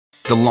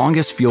The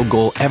longest field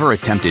goal ever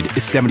attempted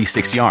is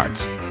 76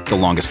 yards. The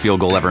longest field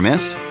goal ever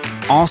missed?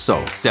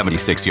 Also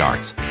 76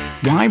 yards.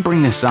 Why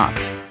bring this up?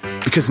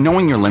 Because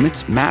knowing your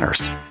limits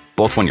matters,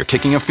 both when you're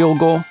kicking a field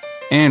goal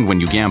and when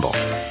you gamble.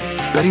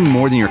 Betting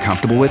more than you're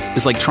comfortable with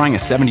is like trying a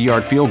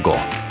 70-yard field goal.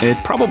 It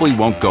probably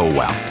won't go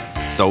well.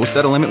 So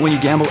set a limit when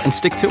you gamble and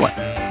stick to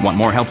it. Want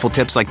more helpful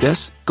tips like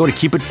this? Go to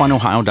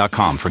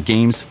keepitfunohio.com for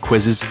games,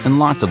 quizzes, and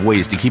lots of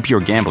ways to keep your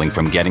gambling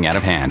from getting out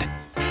of hand.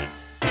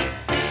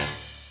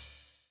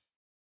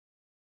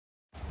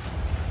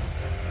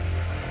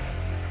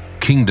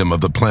 Kingdom of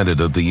the Planet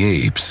of the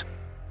Apes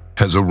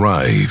has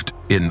arrived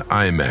in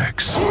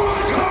IMAX.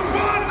 What a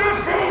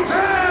wonderful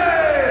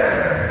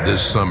day!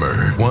 This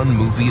summer, one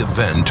movie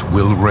event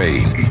will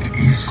reign. It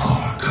is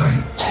our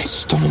time. They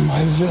stole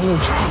my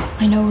village.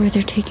 I know where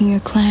they're taking your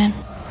clan.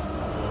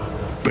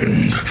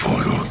 Bend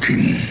for your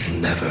king.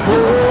 Never.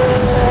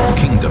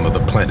 Kingdom of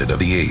the Planet of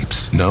the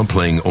Apes, now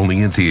playing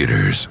only in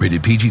theaters.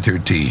 Rated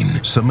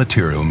PG-13. Some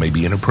material may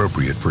be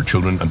inappropriate for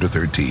children under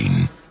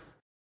 13.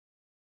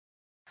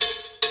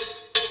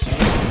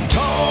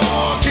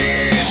 Talk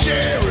is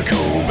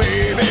Jericho,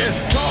 baby.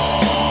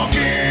 Talk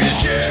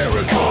is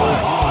Jericho.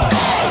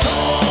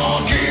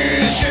 Talk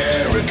is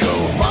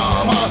Jericho,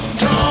 mama.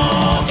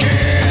 Talk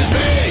is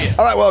me.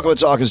 All right, welcome to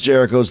Talk is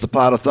Jericho. It's the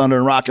pot of thunder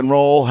and rock and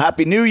roll.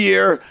 Happy New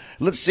Year.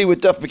 Let's see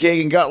what Duff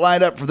McKagan got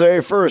lined up for the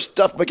very first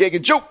Duff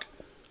McKagan joke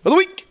of the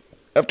week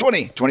of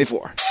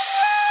 2024.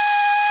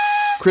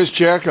 Chris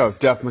Jericho,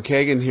 Duff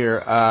McKagan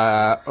here.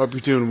 Hope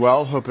you're doing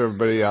well. Hope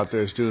everybody out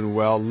there is doing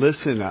well.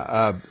 Listen,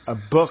 a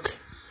book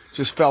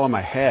just fell on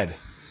my head.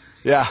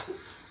 Yeah,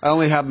 I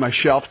only have my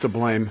shelf to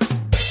blame.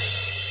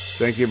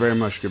 Thank you very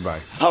much. Goodbye.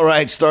 All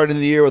right, starting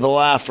the year with a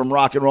laugh from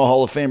Rock and Roll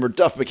Hall of Famer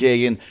Duff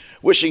McKagan,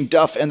 wishing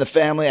Duff and the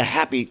family a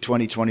happy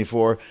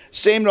 2024.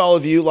 Same to all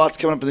of you. Lots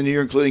coming up in the new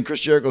year, including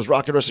Chris Jericho's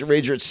Rock and Wrestling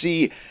Rager at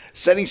Sea,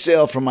 setting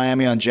sail from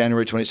Miami on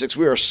January 26th.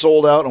 We are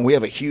sold out, and we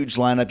have a huge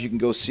lineup. You can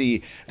go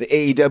see the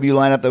AEW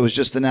lineup that was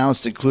just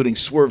announced, including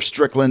Swerve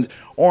Strickland,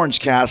 Orange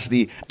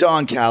Cassidy,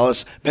 Don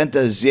Callis,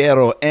 Penta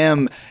Zero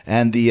M,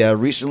 and the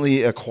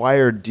recently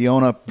acquired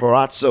Diona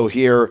Perazzo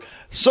here.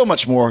 So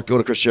much more.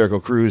 Go to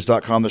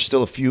ChrisJerichoCruise.com. There's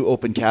still a few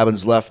open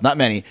cabins left, not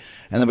many.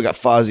 And then we got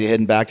Fozzy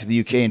heading back to the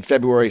UK in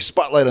February.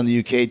 Spotlight on the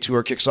UK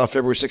tour kicks off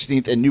February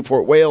 16th in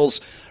Newport,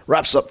 Wales.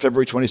 Wraps up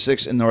February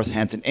 26th in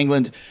Northampton,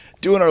 England.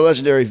 Doing our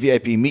legendary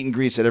VIP meet and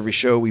greets at every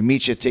show. We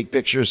meet you, take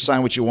pictures,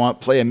 sign what you want,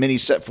 play a mini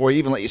set for you,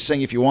 even let you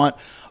sing if you want.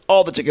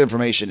 All the ticket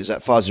information is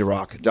at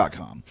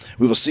FozzyRock.com.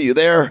 We will see you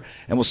there,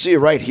 and we'll see you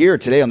right here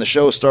today on the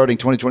show starting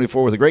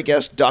 2024 with a great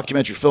guest,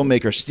 documentary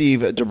filmmaker Steve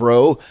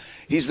Dubrow.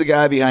 He's the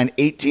guy behind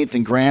 18th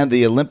and Grand,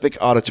 the Olympic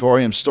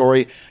Auditorium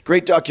story.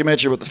 Great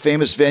documentary about the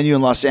famous venue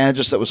in Los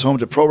Angeles that was home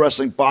to pro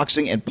wrestling,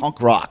 boxing, and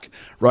punk rock.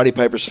 Roddy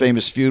Piper's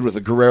famous feud with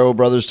the Guerrero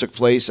brothers took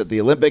place at the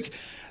Olympic.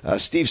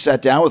 Steve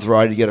sat down with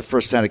Roddy to get a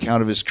first-hand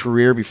account of his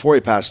career before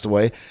he passed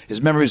away, his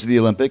memories of the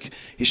Olympic.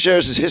 He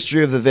shares his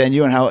history of the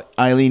venue and how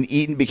Eileen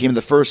Eaton became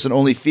the first and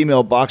only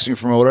female boxing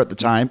promoter at the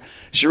time.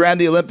 She ran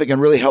the Olympic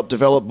and really helped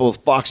develop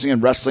both boxing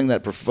and wrestling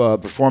that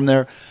performed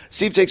there.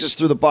 Steve takes us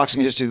through the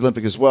boxing history of the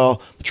Olympic as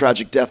well, the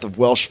tragic death of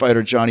Welsh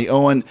fighter Johnny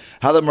Owen,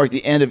 how that marked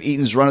the end of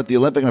Eaton's run at the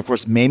Olympic, and of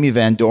course, Mamie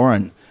Van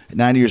Doren. At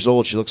 90 years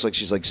old, she looks like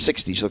she's like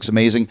 60. She looks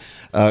amazing.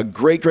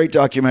 Great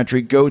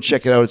documentary. Go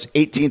check it out. It's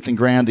 18th and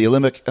Grand, the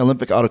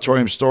Olympic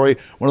Auditorium story,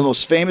 one of the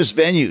most famous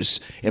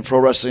venues in pro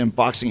wrestling and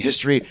boxing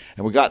history.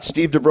 And we got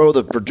Steve Dubrow,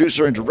 the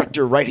producer and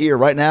director, right here,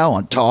 right now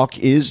on Talk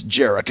is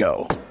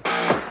Jericho.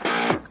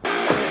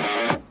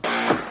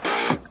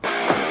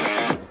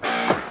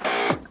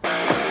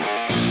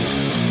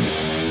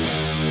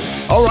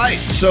 All right,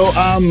 so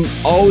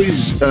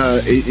always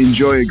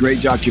enjoy a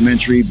great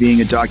documentary, being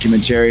a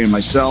documentarian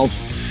myself.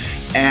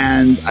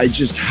 And I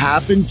just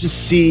happened to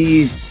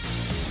see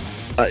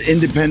an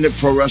independent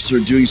pro wrestler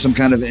doing some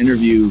kind of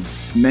interview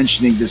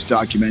mentioning this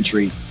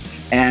documentary.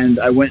 And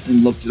I went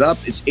and looked it up.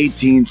 It's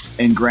 18th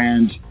and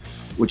Grand,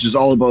 which is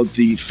all about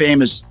the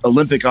famous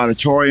Olympic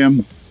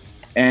Auditorium.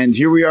 And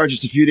here we are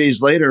just a few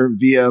days later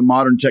via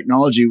modern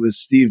technology with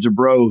Steve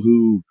Dubrow,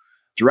 who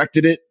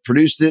directed it,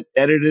 produced it,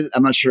 edited it.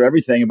 I'm not sure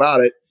everything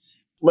about it.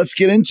 Let's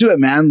get into it,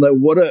 man. Like,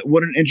 what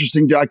an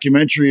interesting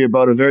documentary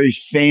about a very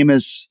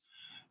famous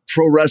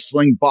pro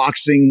wrestling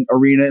boxing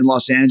arena in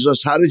Los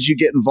Angeles. How did you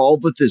get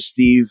involved with this,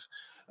 Steve?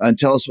 And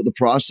tell us what the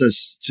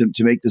process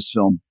to make this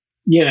film.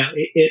 Yeah,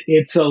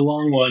 it's a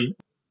long one.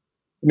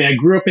 I mean, I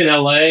grew up in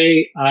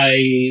LA.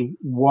 I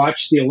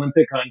watched the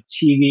Olympic on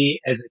TV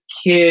as a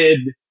kid.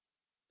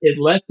 It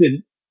left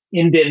an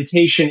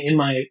indentation in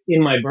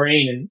my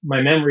brain and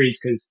my memories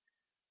because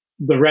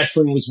the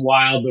wrestling was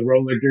wild, the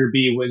roller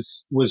derby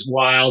was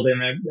wild,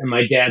 and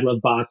my dad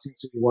loved boxing,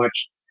 so we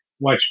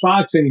watched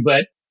boxing.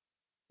 But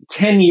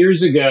 10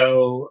 years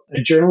ago,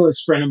 a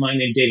journalist friend of mine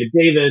named David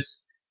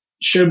Davis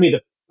showed me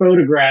the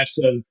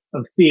photographs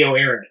of Theo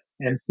Ehret.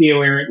 And Theo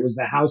Ehret was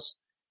the house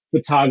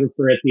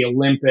photographer at the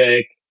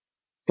Olympic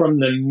from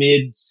the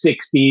mid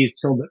 60s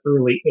till the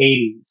early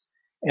 80s.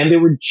 And they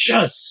were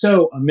just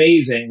so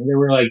amazing. They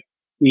were like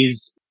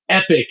these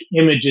epic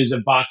images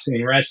of boxing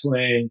and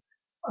wrestling.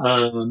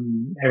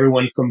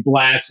 Everyone from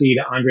Blassie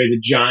to Andre the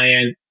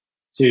Giant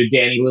to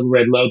Danny Little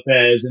Red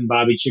Lopez and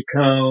Bobby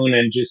Chacon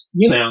and just,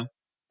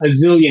 a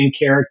zillion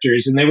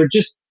characters. And they were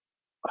just,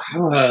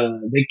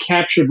 they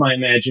captured my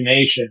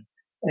imagination.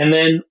 And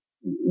then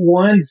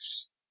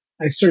once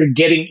I started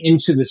getting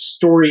into the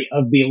story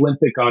of the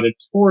Olympic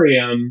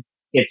Auditorium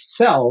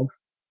itself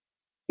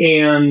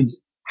and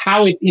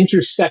how it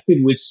intersected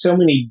with so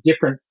many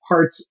different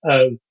parts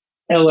of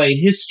LA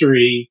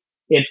history,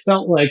 it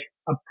felt like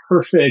a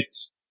perfect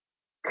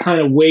kind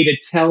of way to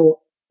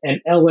tell an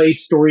LA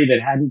story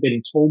that hadn't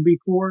been told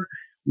before.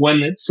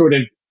 One that sort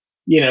of,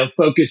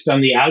 focused on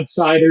the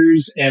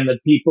outsiders and the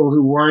people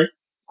who weren't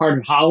part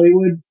of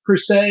Hollywood per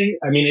se.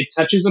 I mean, it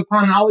touches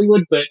upon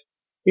Hollywood, but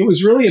it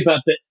was really about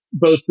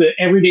both the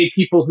everyday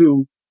people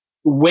who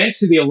went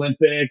to the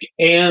Olympic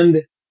and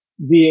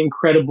the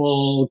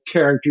incredible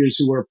characters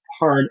who were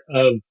part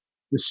of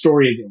the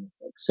story of the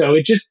Olympics. So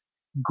it just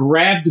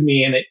grabbed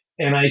me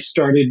and I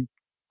started,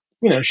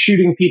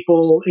 shooting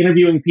people,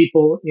 interviewing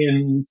people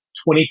in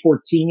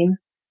 2014.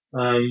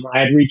 I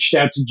had reached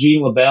out to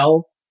Gene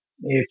LaBelle.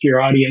 If your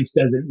audience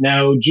doesn't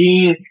know,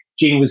 Gene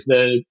was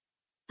the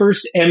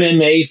first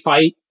MMA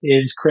fight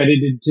is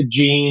credited to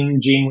Gene.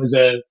 Gene was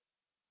a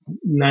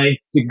 9th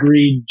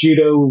degree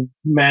judo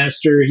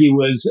master. He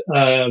was,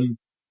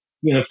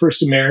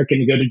 first American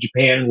to go to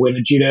Japan and win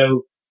a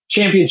judo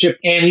championship.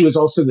 And he was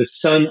also the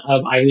son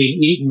of Eileen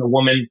Eaton, the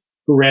woman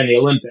who ran the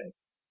Olympic.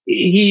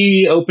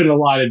 He opened a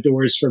lot of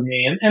doors for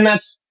me. And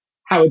that's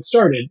how it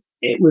started.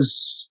 It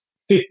was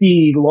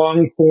 50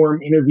 long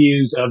form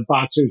interviews of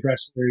boxers,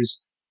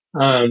 wrestlers,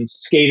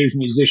 skaters,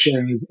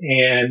 musicians,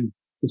 and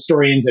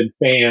historians and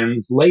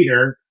fans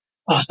later.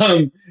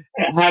 Having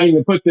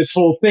to put this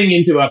whole thing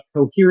into a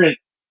coherent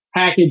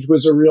package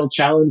was a real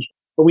challenge,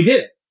 but we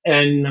did it.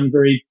 And I'm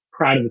very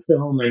proud of the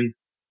film and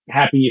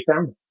happy you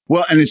found it.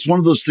 Well, and it's one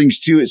of those things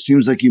too. It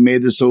seems like you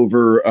made this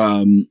over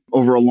a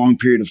long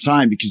period of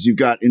time because you've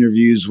got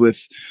interviews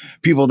with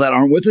people that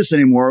aren't with us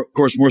anymore. Of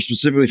course, more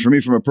specifically for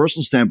me, from a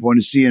personal standpoint,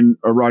 is seeing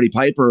a Roddy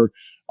Piper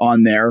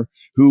on there,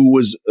 who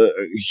was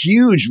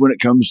huge when it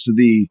comes to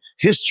the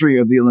history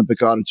of the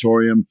Olympic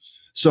Auditorium.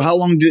 So how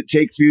long did it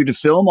take for you to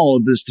film all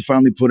of this to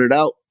finally put it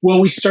out?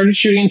 Well, we started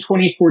shooting in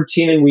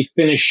 2014 and we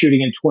finished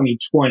shooting in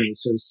 2020.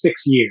 So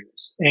 6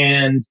 years.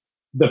 And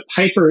the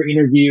Piper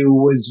interview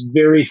was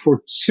very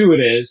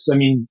fortuitous. I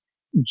mean,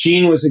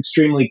 Gene was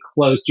extremely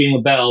close. Gene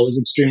LaBelle was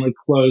extremely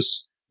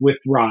close with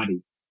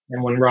Roddy.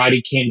 And when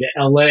Roddy came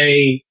to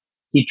LA,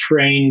 he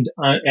trained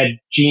at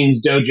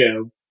Gene's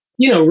dojo.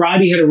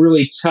 Roddy had a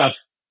really tough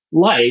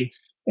life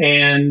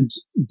and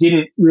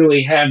didn't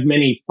really have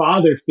many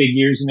father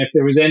figures. And if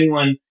there was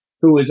anyone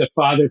who was a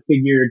father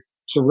figure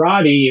to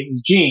Roddy, it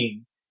was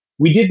Gene.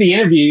 We did the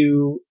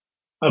interview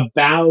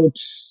about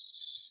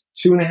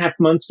 2.5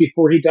 months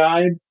before he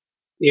died.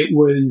 It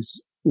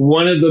was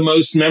one of the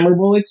most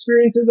memorable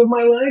experiences of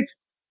my life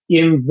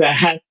in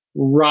that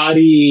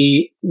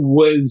Roddy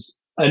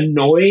was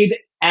annoyed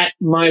at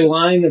my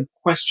line of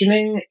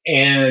questioning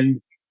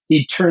and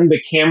he turned the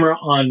camera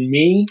on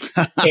me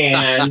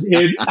and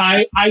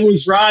I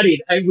was Roddy.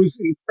 It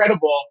was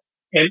incredible.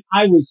 And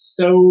I was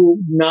so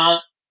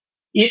not,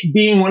 it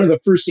being one of the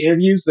first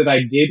interviews that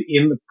I did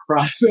in the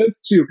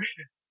process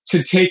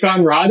to take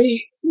on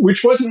Roddy,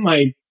 which wasn't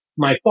my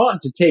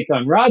thought to take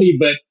on Roddy,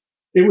 but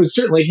it was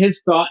certainly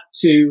his thought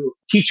to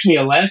teach me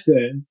a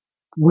lesson,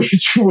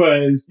 which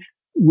was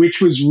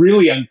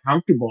really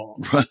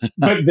uncomfortable.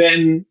 But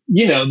then,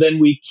 then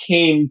we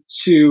came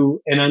to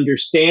an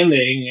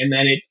understanding and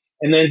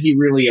then he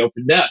really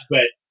opened up,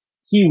 but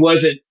he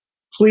wasn't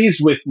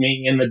pleased with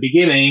me in the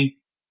beginning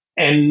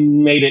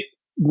and made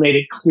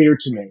it clear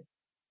to me.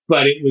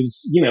 But it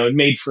was, it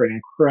made for an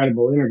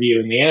incredible interview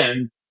in the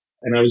end.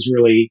 And I was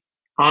really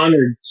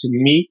honored to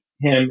meet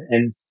him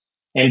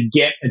and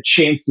get a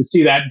chance to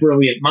see that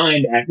brilliant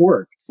mind at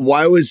work.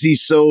 Why was he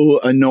so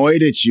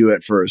annoyed at you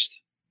at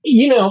first?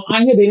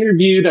 I had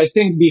interviewed, I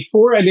think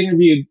before I'd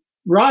interviewed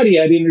Roddy,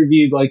 I'd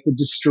interviewed like the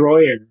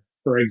Destroyer,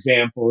 for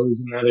example,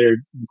 who's another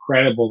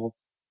incredible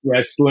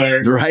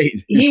wrestler. Right.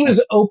 He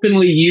was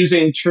openly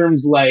using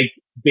terms like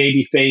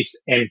babyface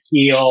and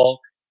heel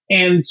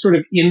and sort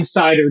of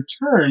insider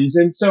terms.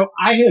 And so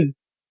I had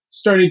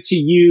started to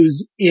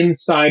use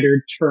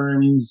insider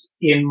terms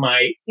in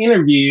my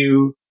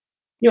interview.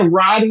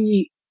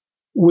 Roddy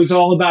was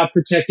all about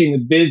protecting the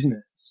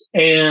business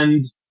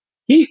and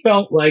he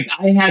felt like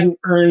I hadn't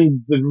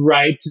earned the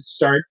right to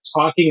start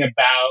talking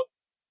about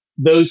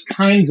those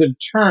kinds of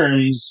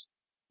terms.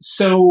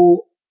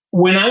 So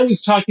when I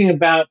was talking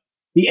about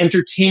the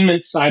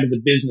entertainment side of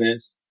the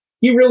business,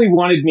 he really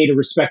wanted me to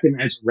respect him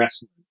as a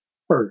wrestler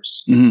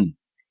first. Mm-hmm.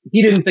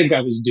 He didn't think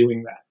I was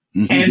doing that.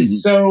 Mm-hmm. And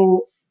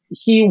so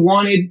he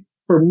wanted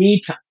for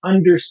me to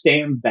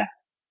understand that.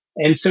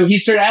 And so he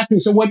started asking me,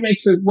 so what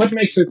makes a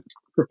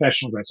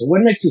professional wrestler?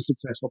 What makes a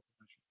successful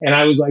professional? And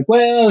I was like,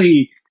 well,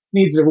 he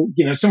needs to,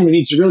 someone who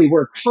needs to really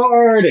work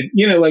hard. And,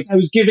 I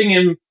was giving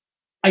him,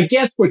 I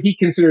guess, what he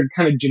considered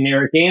kind of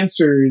generic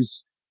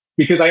answers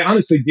because I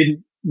honestly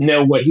didn't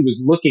know what he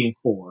was looking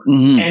for.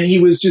 Mhm. And he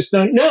was just,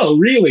 no,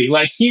 really,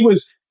 like he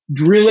was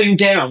drilling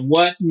down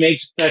what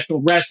makes a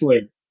professional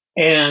wrestler.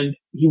 And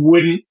he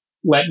wouldn't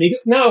let me go.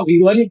 No,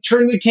 he let me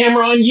turn the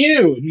camera on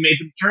you and made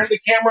him turn the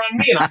camera on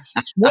me. And I'm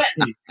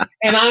sweating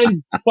and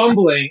I'm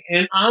fumbling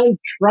and I'm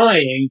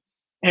trying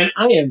and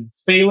I am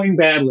failing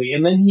badly.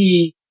 And then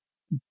he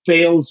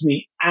bails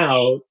me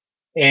out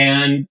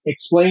and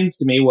explains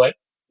to me what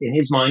in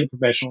his mind a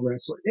professional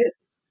wrestler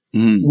is,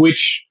 Mhm.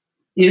 which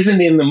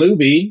isn't in the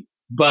movie,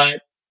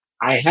 but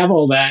I have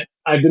all that.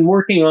 I've been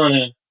working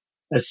on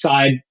a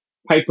side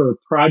Piper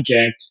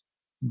project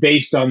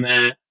based on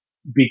that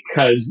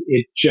because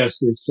it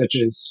just is such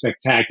a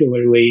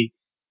spectacularly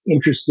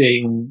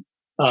interesting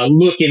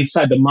look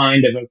inside the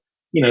mind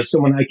of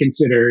someone I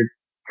consider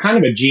kind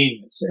of a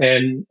genius.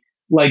 And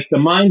like the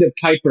mind of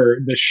Piper,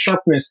 the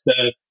sharpness,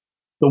 the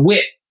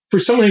wit for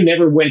someone who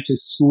never went to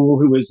school,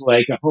 who was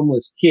like a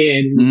homeless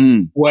kid,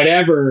 Mhm.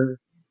 whatever.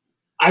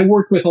 I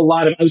worked with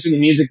I was in the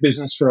music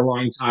business for a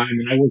long time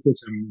and I worked with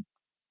some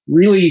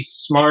really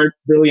smart,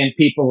 brilliant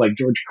people like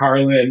George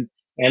Carlin.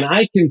 And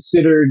I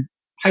considered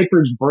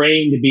Piper's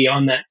brain to be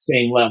on that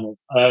same level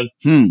of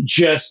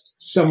just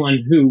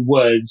someone who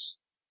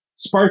was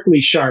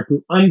sparkly sharp,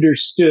 who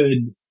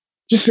understood,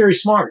 just very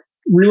smart,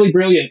 really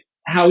brilliant,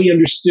 how he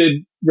understood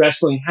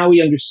wrestling, how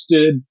he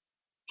understood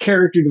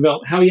character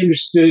development, how he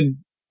understood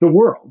the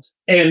world.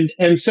 And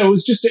so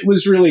it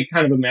was really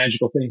kind of a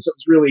magical thing. So it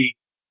was really,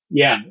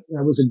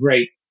 that was a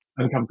great,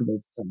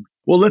 uncomfortable thing.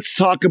 Well, let's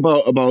talk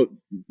about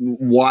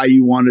why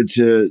you wanted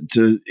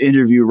to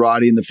interview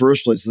Roddy in the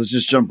first place. Let's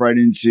just jump right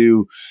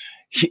into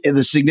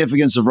the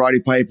significance of Roddy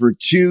Piper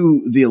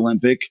to the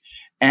Olympic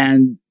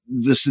and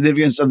the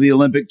significance of the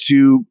Olympic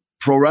to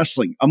pro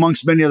wrestling,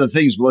 amongst many other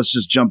things. But let's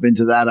just jump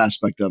into that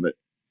aspect of it.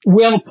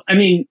 Well, I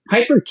mean,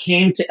 Piper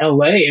came to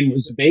LA and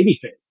was a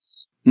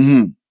babyface.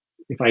 Mm-hmm.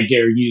 If I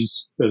dare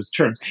use those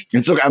terms.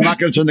 It's okay. I'm not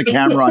going to turn the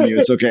camera on you.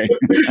 It's okay.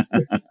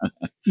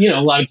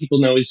 A lot of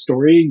people know his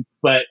story,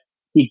 but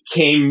he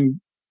came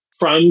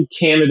from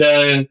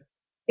Canada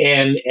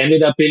and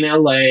ended up in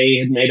LA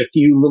and made a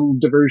few little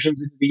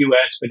diversions into the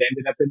US, but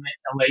ended up in the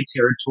LA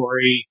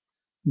territory.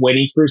 When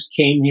he first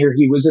came here,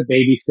 he was a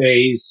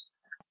babyface.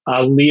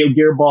 Leo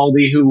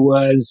Garibaldi, who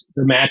was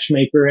the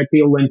matchmaker at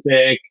the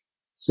Olympic,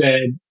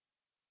 said,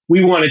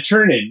 "We want to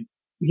turn him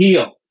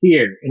heel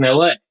here in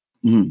LA."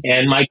 Mm-hmm.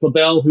 And Michael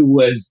Bell, who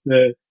was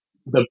the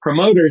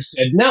promoter,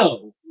 said,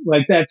 "No,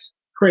 like that's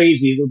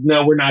crazy.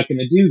 No, we're not going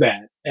to do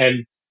that."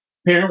 And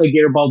apparently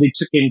Garibaldi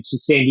took him to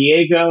San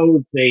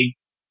Diego. They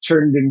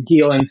turned him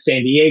heel in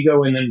San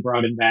Diego and then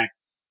brought him back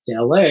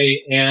to LA.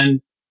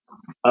 And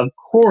of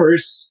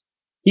course,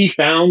 he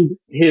found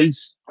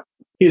his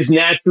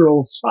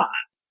natural spot.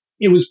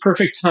 It was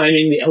perfect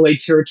timing. The LA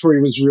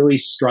territory was really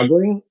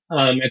struggling.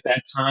 At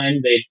that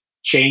time, they'd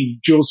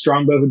changed. Jules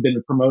Strongbow had been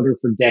the promoter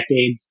for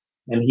decades,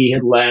 and he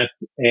had left,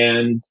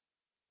 and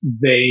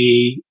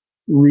they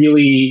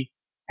really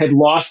had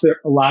lost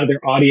a lot of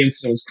their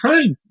audience. And it was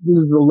this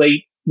is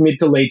the mid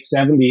to late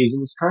 70s. It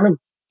was kind of,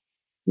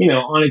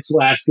 on its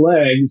last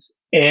legs.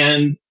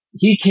 And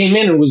he came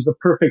in and was the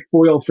perfect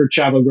foil for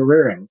Chavo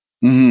Guerrero,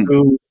 mm-hmm.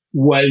 who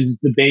was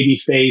the baby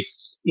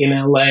face in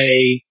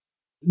LA.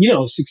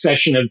 A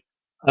succession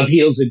of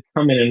heels had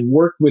come in and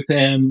worked with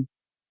him,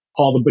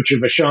 Paul the Butcher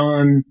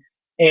Vachon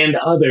and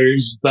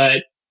others.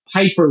 But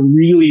Piper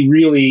really,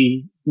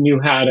 really knew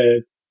how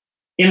to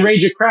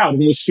enrage a crowd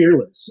and was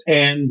fearless.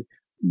 And,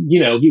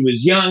 he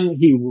was young,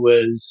 he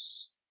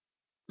was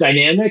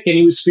dynamic, and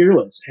he was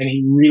fearless. And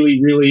he really,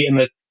 really, in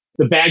the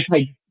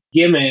bagpipe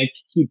gimmick,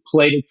 he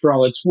played it for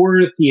all it's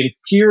worth. He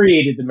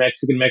infuriated the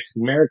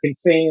Mexican-American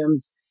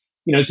fans.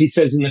 As he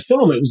says in the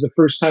film, it was the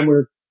first time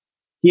where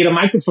he had a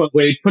microphone,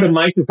 where he put a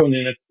microphone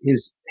in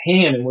his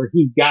hand and where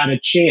he got a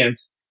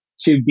chance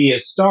to be a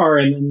star.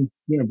 And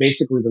then,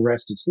 basically the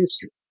rest is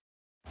history.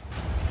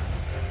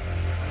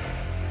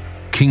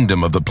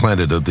 Kingdom of the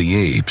Planet of the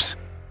Apes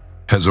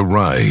has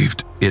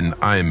arrived in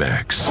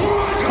IMAX.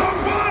 What a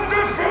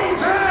wonderful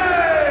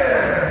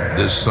day!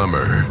 This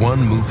summer,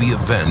 one movie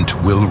event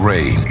will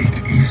reign.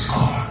 It is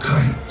our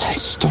time. They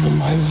stole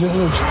my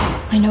village.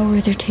 I know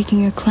where they're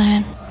taking your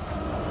clan.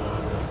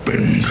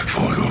 Bend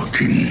for your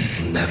king.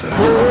 Never.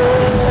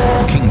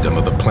 Kingdom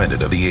of the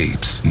Planet of the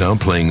Apes, now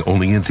playing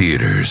only in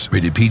theaters.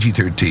 Rated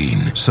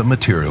PG-13. Some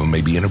material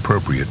may be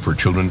inappropriate for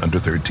children under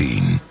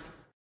 13.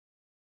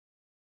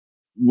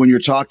 When you're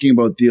talking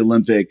about the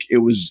Olympic, it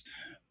was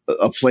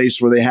a place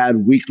where they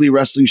had weekly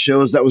wrestling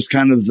shows. That was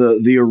kind of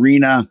the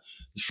arena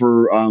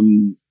for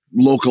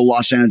local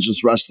Los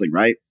Angeles wrestling,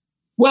 right?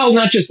 Well,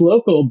 not just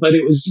local, but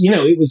it was,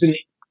 it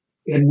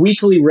had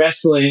weekly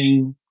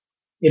wrestling.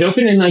 It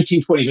opened in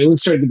 1920.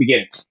 Let's start at the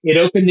beginning. It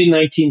opened in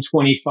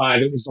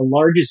 1925. It was the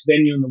largest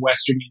venue in the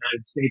Western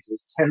United States. It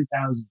was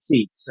 10,000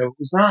 seats. So it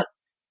was not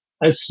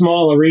a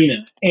small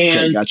arena. And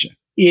okay, gotcha.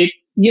 It,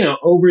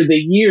 over the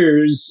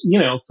years,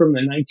 from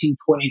the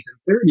 1920s and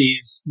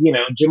 30s,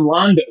 Jim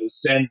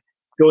Londos, and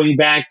going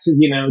back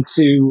to,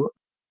 to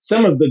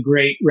some of the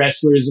great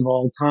wrestlers of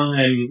all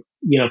time,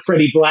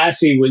 Freddie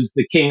Blassie was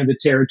the king of the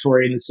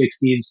territory in the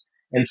 60s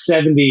and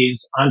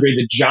 70s. Andre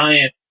the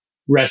Giant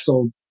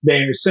wrestled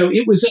there. So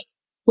it was a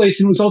place,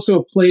 and it was also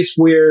a place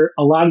where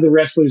a lot of the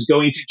wrestlers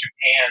going to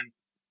Japan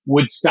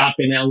would stop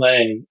in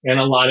LA, and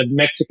a lot of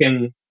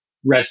Mexican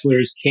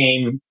wrestlers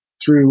came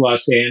through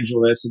Los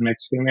Angeles, and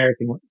Mexican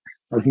American,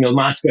 like Mil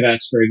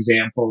Mascaras, for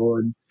example,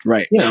 and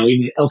Right.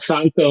 even El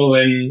Santo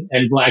and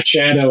Black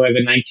Shadow have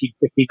a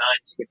 1959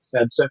 ticket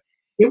stub. So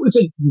it was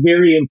a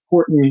very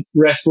important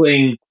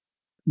wrestling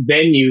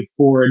venue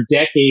for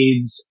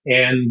decades,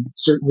 and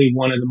certainly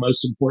one of the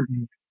most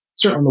important,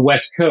 certainly on the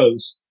West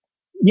Coast.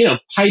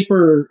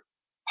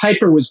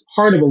 Piper was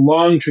part of a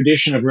long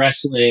tradition of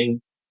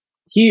wrestling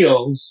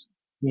heels,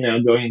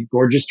 going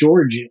Gorgeous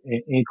George,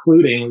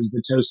 including, was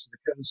the Toast of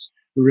the Coast,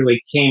 who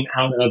really came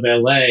out of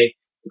LA,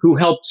 who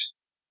helped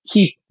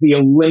keep the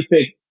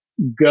Olympic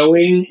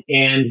going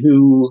and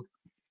who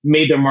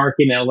made their mark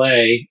in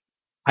LA.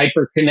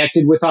 Piper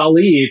connected with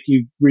Ali. If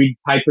you read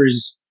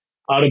Piper's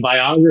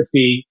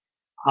autobiography,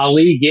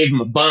 Ali gave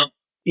him a bump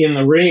in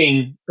the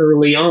ring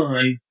early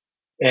on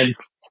and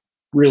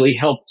really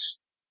helped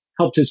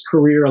his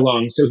career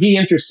along. So he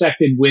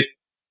intersected with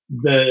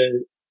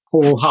the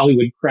whole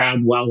Hollywood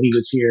crowd while he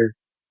was here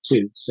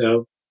too.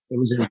 So it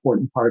was an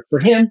important part for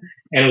him,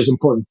 and it was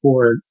important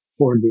for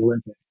the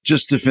Olympics.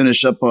 Just to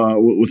finish up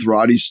with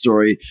Roddy's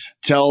story,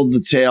 tell the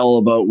tale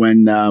about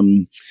when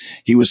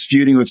he was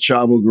feuding with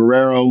Chavo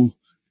Guerrero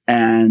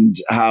and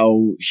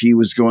how he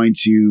was going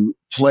to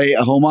play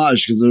a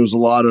homage, because there was a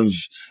lot of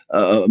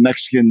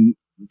Mexican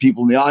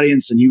people in the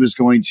audience, and he was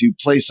going to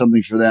play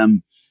something for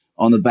them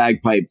on the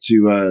bagpipe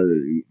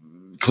to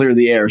clear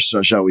the air,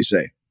 so shall we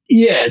say.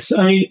 Yes.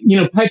 I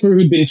mean, Piper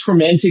had been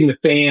tormenting the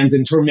fans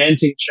and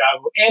tormenting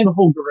Chavo and the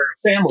whole Guerrero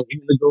family. I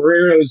mean, the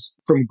Guerreros,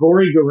 from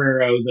Gory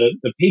Guerrero,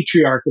 the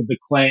patriarch of the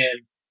clan,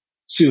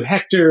 to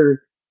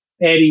Hector,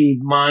 Eddie,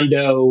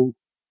 Mondo.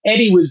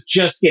 Eddie was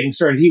just getting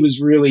started. He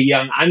was really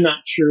young. I'm not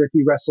sure if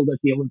he wrestled at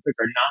the Olympic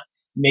or not.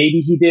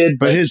 Maybe he did.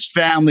 But his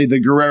family, the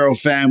Guerrero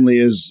family,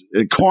 is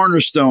a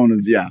cornerstone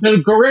of,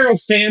 The Guerrero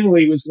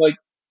family was like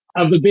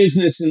of the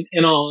business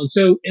and all.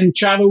 And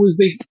Chavo was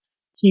the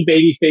key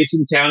baby face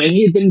in town, and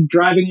he had been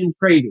driving him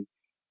crazy.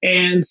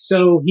 And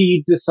so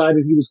he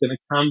decided he was going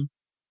to come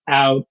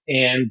out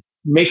and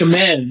make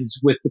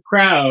amends with the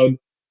crowd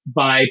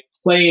by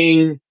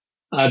playing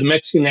the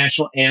Mexican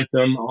national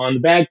anthem on the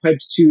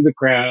bagpipes to the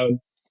crowd,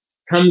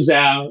 comes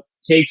out,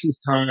 takes his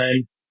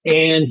time,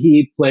 and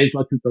he plays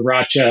La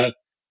Cucaracha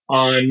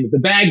on the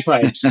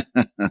bagpipes,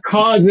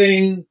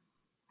 causing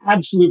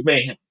absolute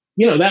mayhem.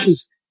 That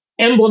was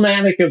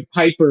emblematic of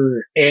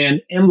Piper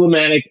and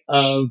emblematic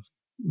of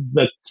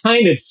the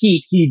kind of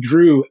heat he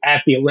drew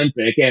at the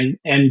Olympic, and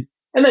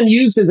then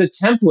used as a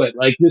template.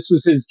 Like, this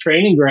was his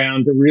training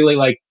ground to really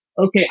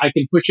okay, I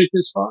can push it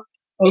this far.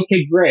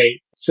 Okay,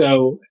 great.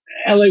 So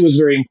LA was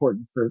very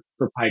important for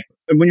Piper.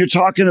 And when you're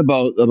talking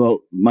about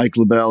Mike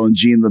LaBelle and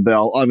Gene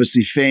LaBelle,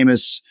 obviously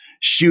famous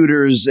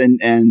shooters and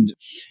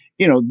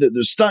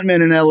the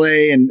stuntmen in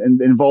LA and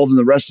involved in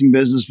the wrestling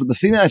business. But the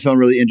thing that I found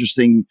really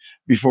interesting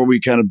before we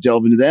kind of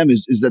delve into them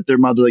is that their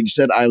mother, like you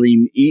said,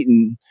 Eileen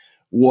Eaton,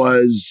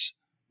 was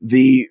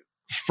the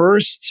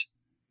first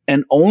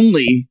and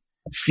only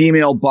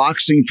female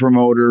boxing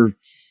promoter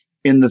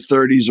in the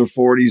 30s or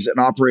 40s and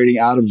operating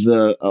out of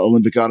the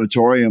Olympic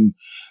Auditorium.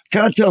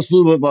 Kind of tell us a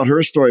little bit about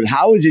her story.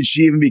 How did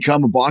she even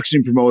become a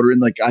boxing promoter in,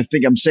 I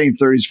think I'm saying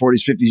 30s,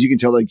 40s, 50s. You can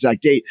tell the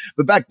exact date.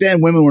 But back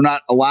then, women were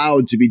not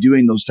allowed to be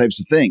doing those types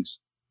of things.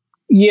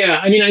 Yeah.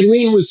 I mean,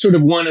 Eileen was sort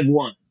of one of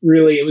one,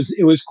 really. It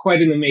was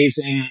quite an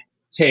amazing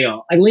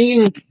tale.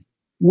 Eileen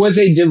was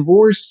a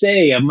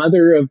divorcee, a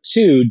mother of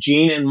two,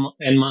 Gene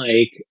and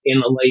Mike,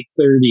 in the late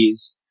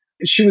 30s.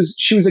 She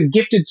was a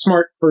gifted,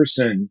 smart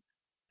person.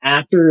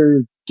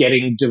 After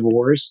getting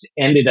divorced,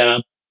 ended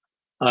up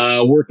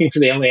working for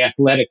the LA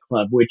Athletic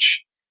Club,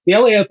 which the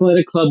LA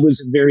Athletic Club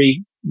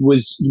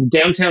was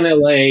downtown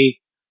LA.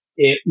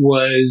 It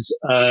was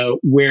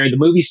where the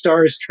movie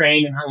stars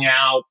trained and hung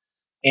out,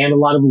 and a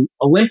lot of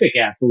Olympic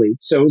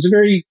athletes. So it was a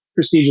very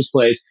prestigious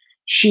place.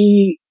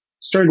 She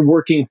started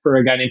working for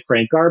a guy named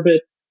Frank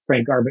Garbett.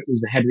 Frank Garbett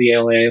was the head of the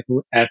LA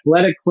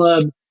Athletic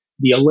Club.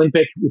 The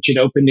Olympic, which had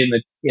opened in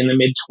the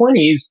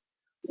mid-20s,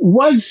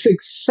 was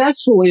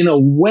successful in a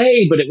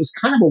way, but it was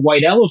kind of a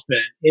white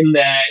elephant in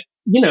that,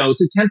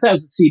 it's a 10,000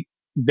 seat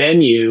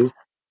venue.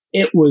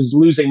 It was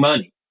losing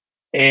money,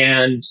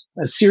 and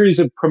a series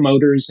of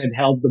promoters had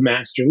held the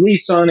master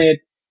lease on it.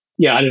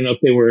 Yeah, I don't know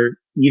if they were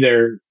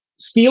either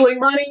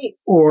stealing money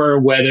or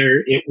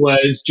whether it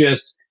was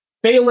just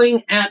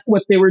failing at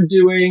what they were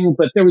doing,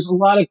 but there was a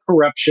lot of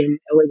corruption.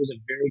 LA was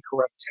a very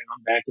corrupt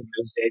town back in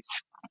those days.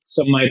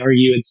 Some might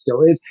argue it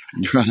still is.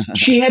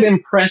 She had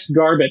impressed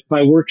Garbett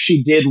by work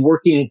she did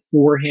working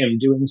for him,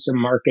 doing some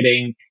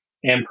marketing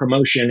and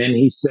promotion. And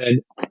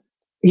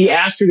he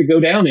asked her to go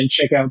down and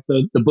check out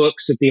the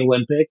books at the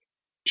Olympic.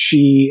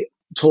 She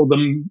told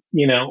them,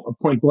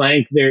 point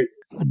blank,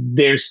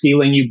 they're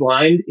stealing you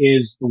blind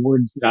is the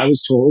words that I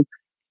was told.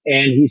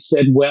 And he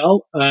said,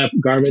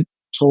 Garbett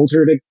told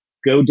her to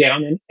go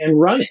down and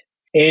run it.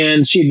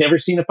 And she had never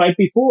seen a fight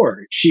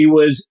before.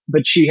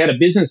 But she had a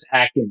business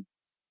acumen,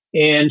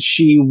 and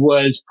she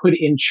was put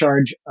in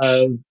charge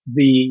of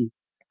being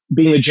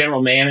the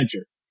general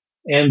manager.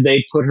 And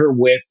they put her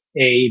with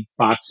a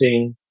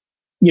boxing,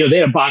 they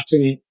had a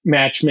boxing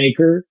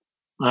matchmaker,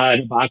 a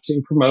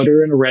boxing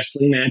promoter, and a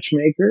wrestling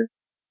matchmaker.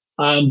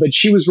 But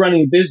she was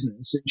running a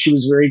business, and she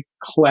was very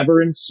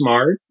clever and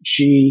smart.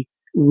 She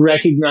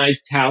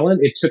recognized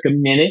talent. It took a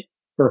minute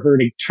for her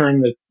to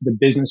turn the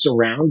business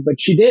around, but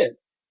she did.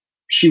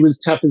 She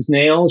was tough as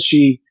nails.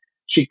 She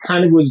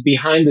kind of was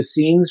behind the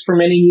scenes for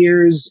many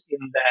years, in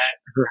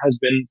that her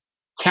husband,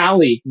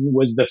 Cal Eaton,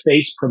 was the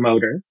face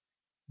promoter,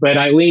 but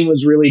Eileen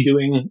was really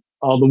doing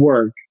all the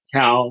work.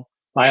 Cal,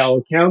 by all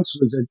accounts,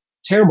 was a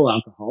terrible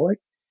alcoholic,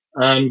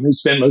 who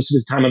spent most of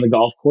his time on the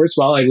golf course,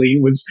 while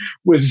Eileen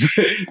was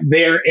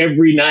there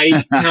every night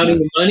counting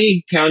the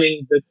money,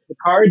 counting the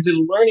cards,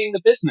 and learning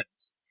the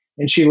business.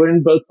 And she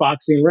learned both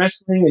boxing and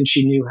wrestling, and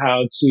she knew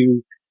how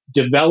to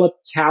develop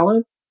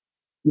talent.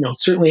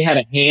 Certainly had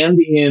a hand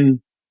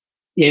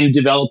in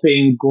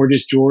developing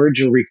Gorgeous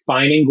George, or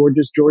refining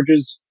Gorgeous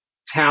George's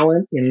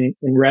talent in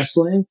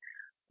wrestling.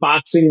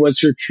 Boxing was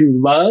her true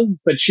love,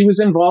 but she was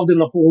involved in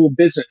the whole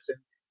business.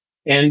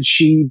 And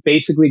she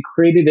basically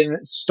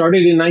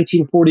started in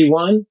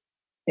 1941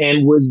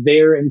 and was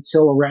there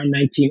until around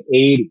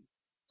 1980.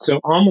 So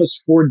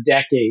almost 4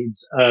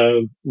 decades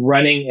of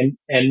running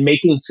and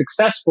making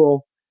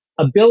successful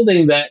a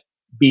building that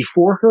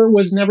before her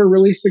was never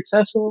really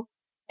successful,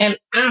 and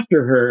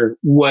after her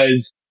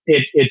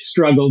it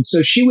struggled.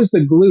 So she was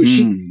the glue.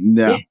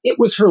 It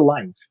was her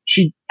life.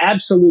 She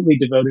absolutely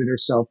devoted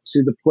herself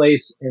to the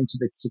place and to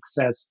the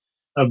success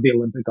of the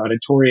Olympic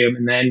Auditorium.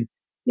 And then,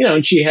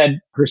 and she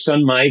had her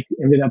son Mike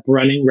ended up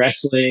running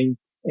wrestling,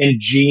 and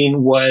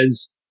Gene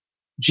was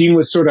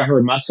sort of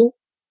her muscle.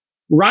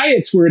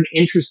 Riots were an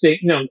interesting,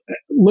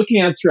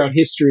 looking at throughout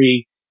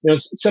history,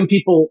 some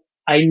people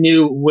I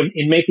knew when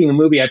in making the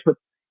movie, I put,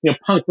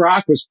 punk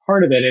rock was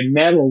part of it, and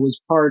metal was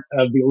part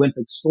of the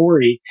Olympic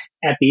story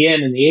at the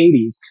end in the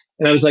 80s.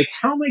 And I was like,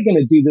 how am I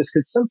going to do this?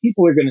 Because some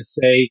people are going to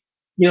say,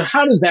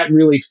 how does that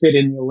really fit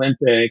in the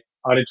Olympic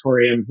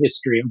Auditorium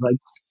history? I was like,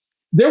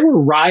 there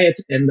were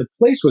riots, and the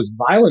place was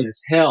violent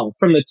as hell.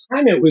 From the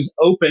time it was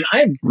open, I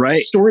have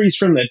stories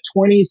from the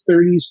 20s,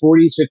 30s,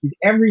 40s, 50s.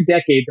 Every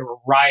decade, there were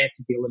riots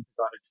at the Olympic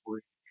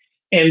Auditorium.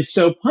 And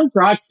so punk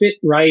rock fit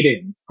right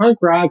in. Punk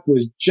rock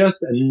was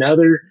just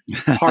another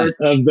part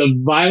of the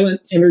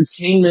violent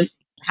entertainment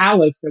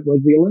palace that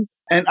was the Olympics.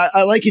 And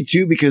I like it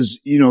too because,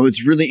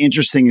 it's really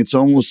interesting. It's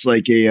almost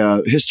like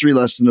a history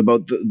lesson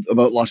about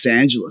Los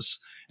Angeles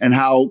and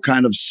how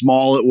kind of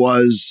small it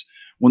was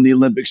when the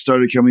Olympics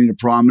started coming into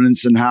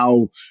prominence, and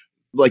how,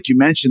 like you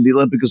mentioned, the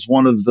Olympic is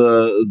one of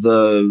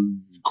the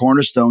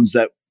cornerstones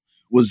that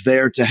was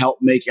there to help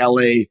make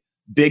LA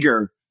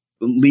bigger,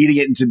 leading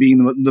it into being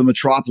the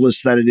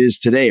metropolis that it is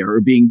today, or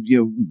being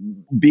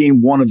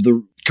one of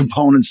the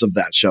components of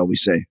that, shall we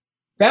say.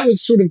 That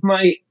was sort of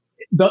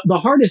the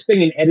hardest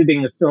thing in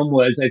editing the film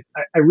was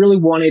I really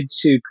wanted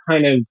to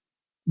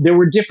there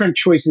were different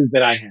choices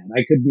that I had.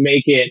 I could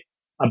make it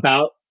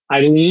about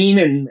Eileen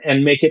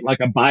and make it like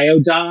a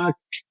biodoc,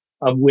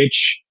 of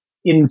which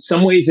in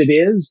some ways it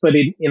is, but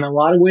in a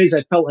lot of ways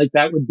I felt like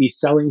that would be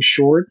selling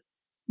short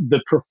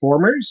the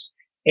performers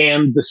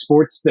and the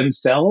sports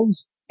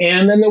themselves.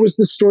 And then there was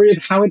the story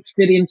of how it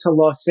fit into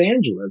Los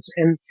Angeles.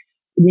 And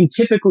I mean,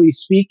 typically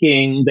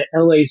speaking, the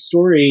LA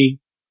story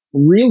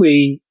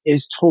really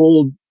is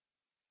told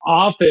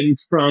often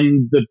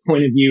from the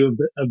point of view of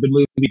the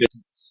movie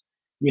business.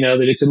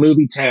 That it's a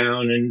movie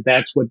town, and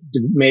that's what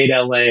made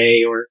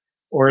LA,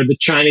 or the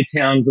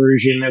Chinatown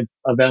version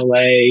of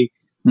LA,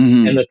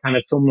 and the kind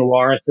of film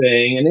noir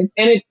thing.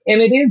 And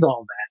it is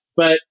all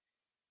that.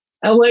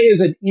 But LA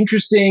is an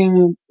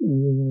interesting,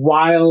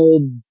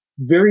 wild,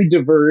 very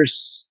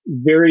diverse,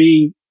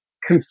 very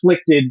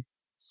conflicted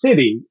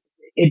city.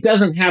 It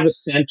doesn't have a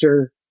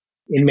center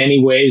in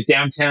many ways.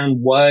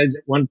 Downtown was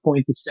at one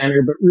point the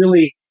center, but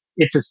really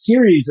it's a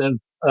series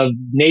of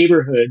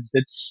neighborhoods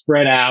that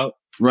spread out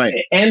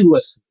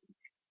endlessly.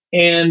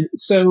 And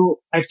so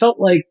I felt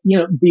like,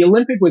 the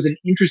Olympic was an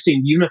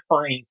interesting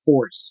unifying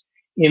force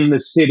in the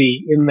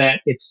city, in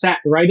that it sat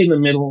right in the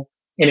middle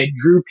and it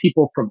drew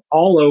people from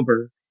all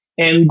over.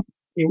 And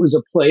it was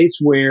a place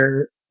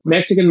where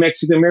Mexican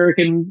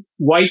American,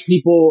 white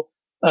people,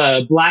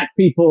 black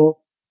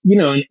people,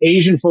 and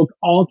Asian folk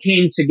all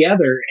came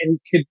together and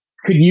could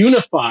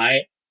unify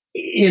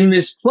in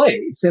this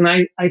place. And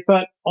I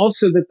thought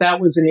also that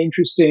was an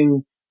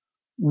interesting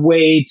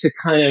way to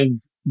kind of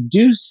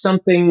do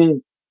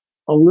something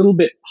a little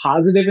bit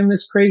positive in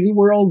this crazy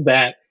world,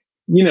 that,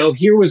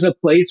 here was a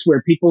place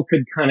where people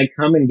could kind of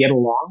come and get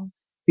along.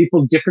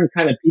 Different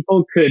kind of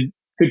people could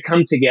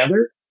come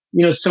together.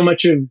 So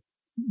much of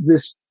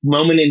this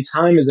moment in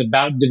time is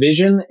about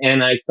division.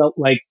 And I felt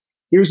like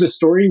here's a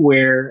story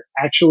where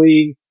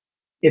actually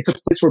it's a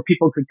place where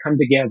people could come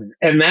together.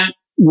 And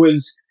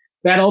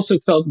that also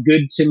felt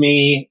good to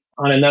me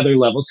on another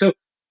level. So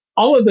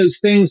all of those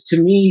things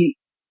to me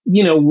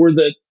were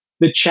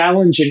the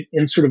challenge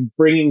in sort of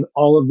bringing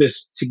all of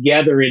this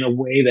together in a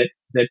way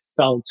that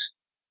felt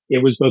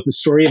it was both the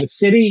story of a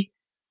city,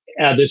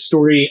 the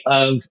story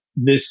of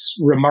this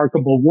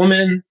remarkable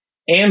woman,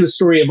 and the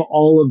story of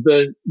all of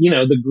the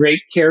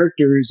great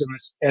characters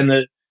and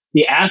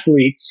the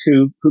athletes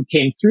who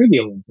came through the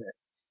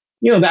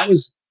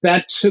Olympics.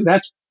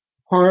 That's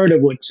part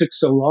of what took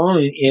so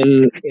long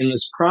in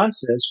this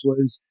process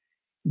was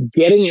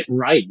getting it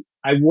right.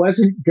 I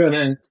wasn't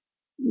gonna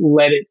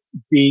let it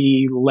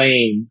be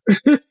lame.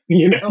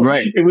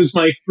 Right. It was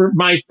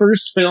my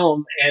first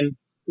film, and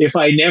if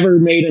I never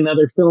made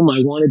another film, I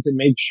wanted to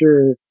make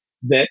sure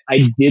that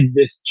I did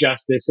this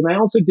justice, and I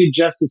also did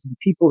justice to the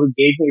people who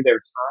gave me their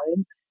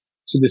time,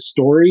 to the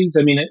stories.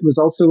 I mean, it was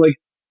also like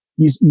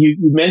you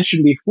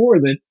mentioned before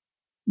that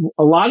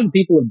a lot of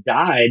people have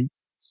died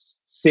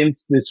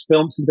since I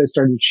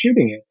started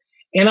shooting it.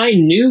 And I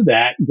knew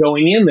that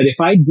going in, that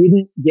if I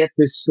didn't get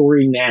this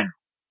story now,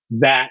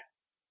 that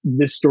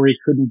this story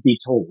couldn't be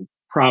told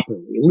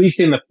properly, at least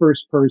in the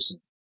first person.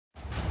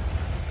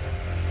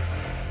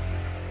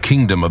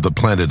 Kingdom of the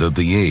Planet of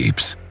the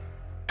Apes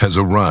has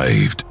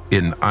arrived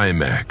in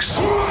IMAX.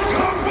 What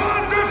a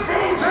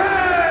wonderful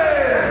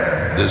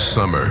day! This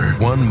summer,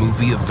 one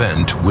movie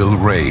event will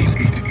reign.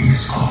 It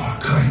is our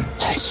time.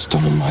 They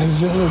stole my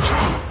village.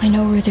 I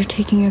know where they're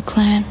taking your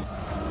clan.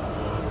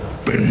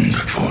 Bend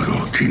for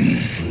your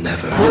king.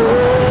 Never.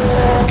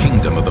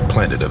 Kingdom of the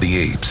Planet of the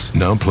Apes,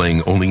 now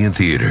playing only in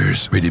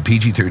theaters. Rated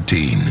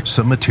PG-13.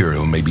 Some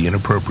material may be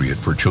inappropriate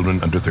for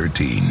children under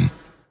 13.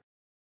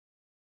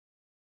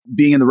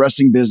 Being in the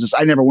wrestling business,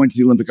 I never went to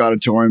the Olympic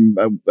Auditorium.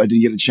 I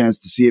didn't get a chance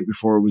to see it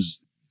before it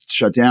was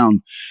shut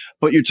down.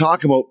 But you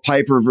talk about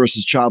Piper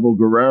versus Chavo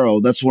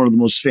Guerrero. That's one of the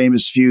most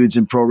famous feuds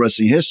in pro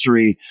wrestling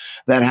history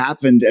that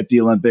happened at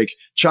the Olympic.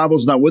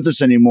 Chavo's not with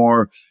us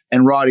anymore,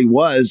 and Roddy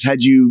was.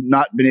 Had you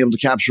not been able to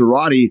capture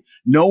Roddy,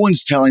 no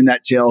one's telling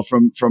that tale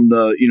from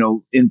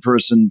the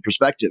in-person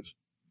perspective.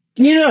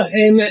 Yeah,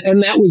 and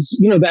that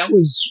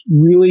was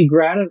really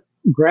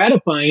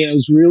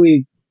gratifying.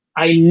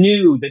 I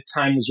knew that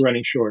time was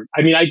running short.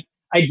 I mean, I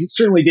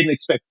certainly didn't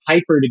expect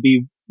Piper to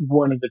be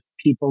one of the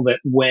people that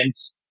went,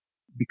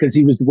 because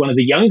he was one of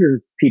the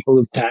younger people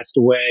who passed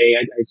away.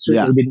 I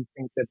certainly didn't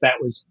think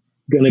that was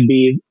going to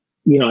be,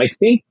 I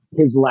think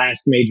his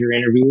last major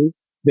interview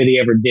that he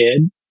ever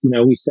did.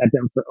 We sat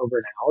down for over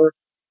an hour,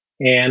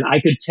 and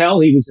I could tell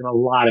he was in a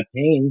lot of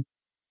pain.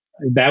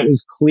 That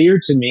was clear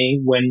to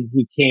me when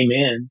he came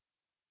in,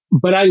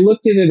 but I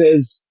looked at it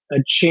as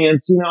a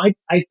chance.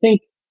 I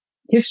think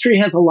history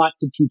has a lot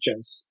to teach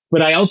us,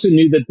 but I also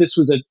knew that this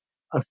was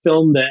a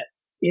film that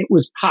it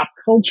was pop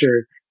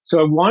culture. So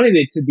I wanted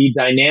it to be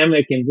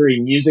dynamic and very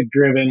music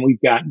driven.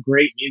 We've got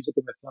great music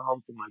in the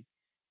film, from like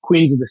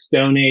Queens of the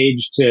Stone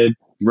Age to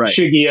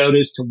Shiggy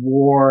Otis to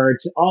War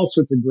to all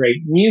sorts of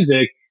great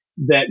music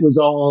that was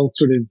all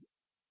sort of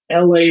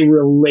LA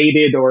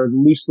related or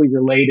loosely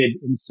related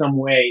in some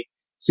way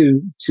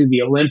to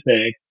the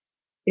Olympic.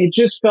 It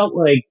just felt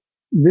like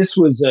this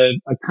was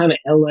a kind of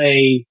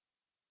a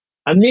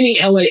mini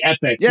LA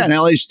epic. Yeah, an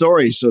LA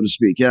story, so to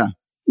speak. Yeah.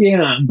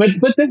 Yeah, but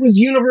that was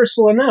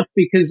universal enough,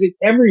 because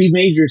every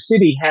major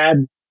city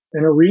had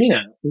an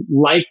arena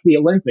like the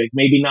Olympic,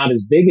 maybe not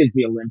as big as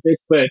the Olympic,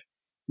 but,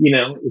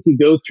 if you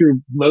go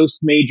through most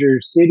major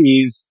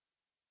cities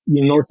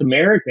in North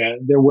America,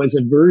 there was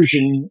a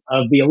version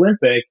of the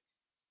Olympic.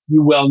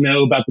 You well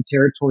know about the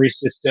territory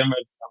system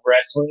of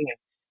wrestling and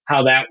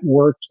how that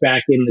worked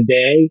back in the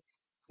day.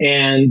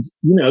 And,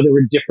 there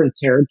were different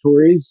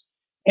territories.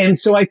 And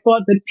so I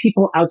thought that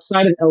people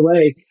outside of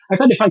LA, I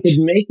thought if I could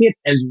make it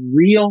as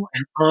real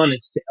and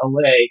honest to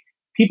LA,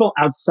 people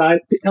outside,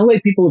 LA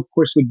people of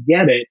course would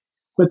get it,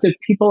 but that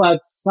people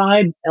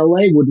outside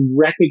LA would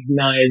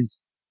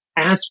recognize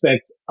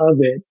aspects of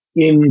it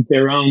in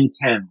their own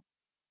town.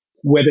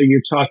 Whether you're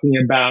talking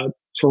about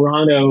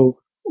Toronto,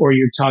 or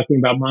you're talking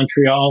about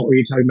Montreal, or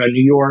you're talking about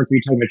New York, or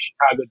you're talking about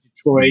Chicago,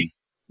 Detroit,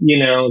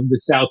 the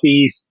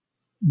Southeast,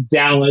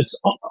 Dallas,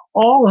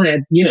 all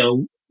had,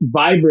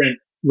 vibrant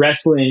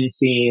wrestling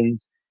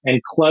scenes and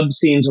club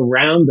scenes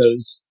around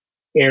those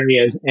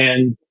areas,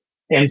 and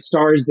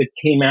stars that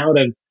came out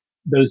of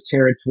those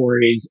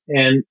territories.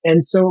 And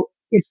so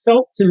it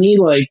felt to me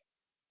like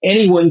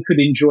anyone could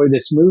enjoy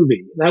this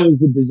movie. That was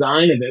the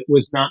design of it,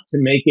 was not to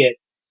make it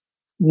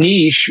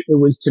niche. It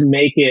was to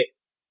make it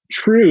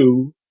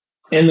true.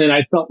 And then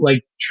I felt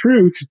like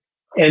truth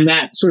and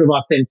that sort of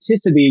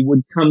authenticity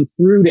would come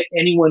through to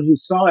anyone who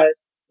saw it.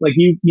 Like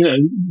you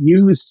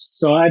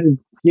saw it and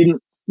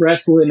didn't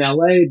wrestle in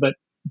LA, but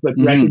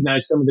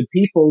recognize some of the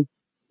people,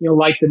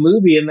 like the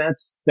movie. And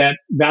that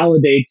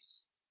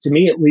validates, to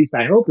me at least,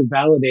 I hope it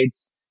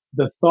validates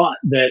the thought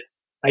that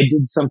I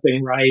did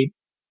something right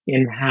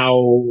in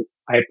how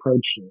I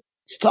approached it.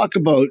 Let's talk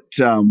about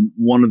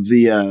one of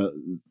the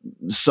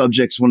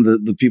subjects, one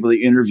of the people they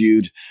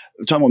interviewed.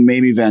 We're talking about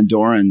Mamie Van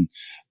Doren.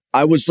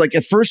 I was like,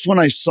 at first when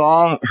I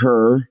saw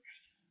her,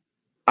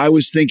 I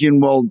was thinking,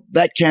 well,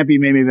 that can't be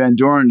Mamie Van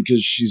Doren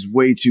because she's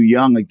way too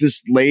young. Like,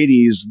 this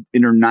lady is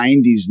in her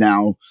 90s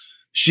now.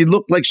 she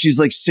looked like she's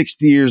like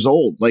 60 years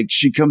old. Like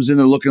she comes in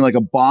there looking like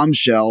a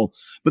bombshell,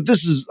 but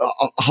this is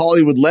a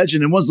Hollywood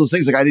legend. And one of those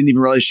things, like I didn't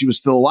even realize she was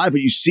still alive,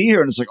 but you see her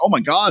and it's like, oh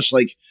my gosh,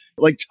 like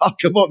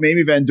talk about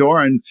Mamie Van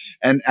Doren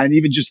and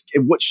even just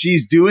what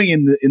she's doing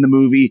in the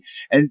movie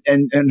and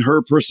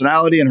her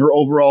personality and her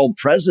overall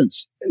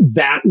presence.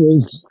 That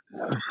was,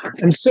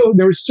 and so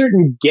there were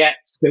certain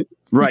gets that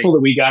people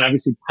that we got,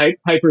 obviously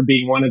Piper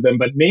being one of them,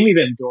 but Mamie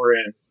Van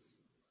Doren,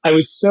 I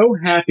was so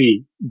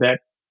happy that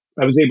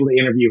I was able to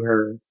interview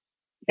her.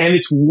 And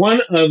it's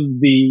one of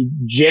the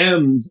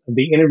gems of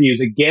the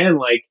interviews. Again,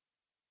 like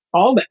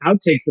all the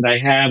outtakes that I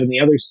have and the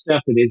other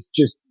stuff that is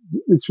just,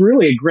 it's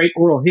really a great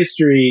oral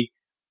history.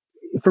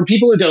 For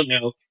people who don't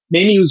know,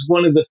 Mamie was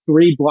one of the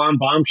three blonde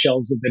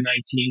bombshells of the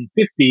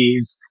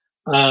 1950s.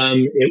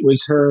 It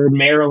was her,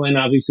 Marilyn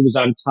obviously was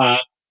on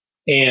top,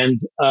 and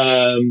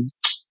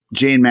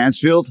Jane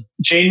Mansfield.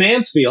 Jane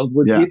Mansfield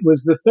was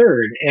the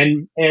third.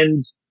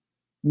 And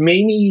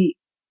Mamie,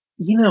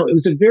 you know, it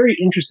was a very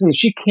interesting,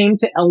 she came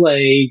to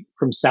LA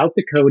from South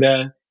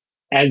Dakota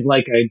as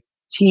like a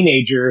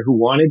teenager who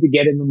wanted to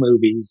get in the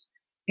movies.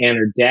 And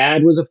her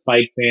dad was a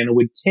fight fan and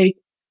would take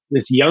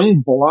this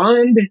young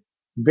blonde,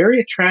 very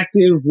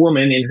attractive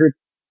woman in her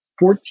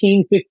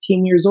 14,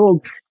 15 years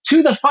old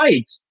to the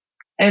fights.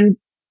 And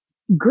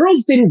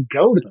girls didn't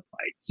go to the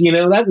fights. You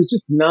know, that was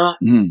just not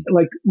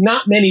like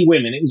not many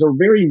women. It was a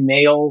very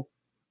male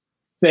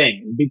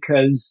thing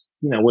because,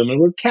 you know, women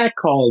were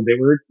catcalled. They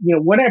were, you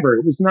know, whatever.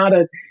 It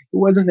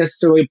wasn't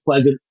necessarily a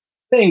pleasant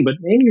thing, but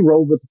Mamie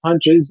rolled with the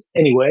punches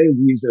anyway, to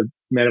use a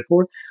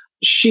metaphor.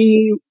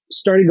 She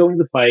started going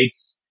to the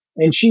fights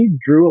and she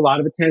drew a lot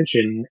of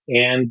attention,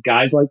 and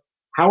guys like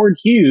Howard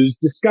Hughes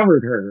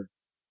discovered her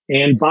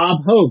and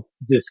Bob Hope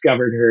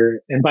discovered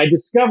her. And by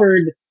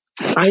discovered,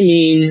 I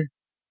mean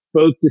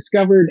both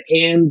discovered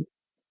and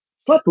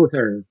slept with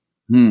her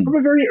from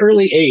a very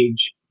early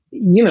age.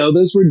 You know,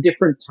 those were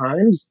different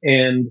times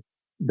and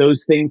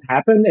those things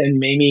happened. And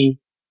Mamie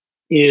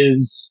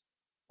is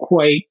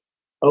quite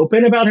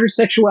open about her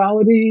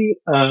sexuality,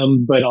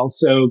 but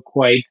also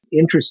quite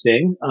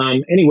interesting.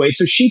 Anyway,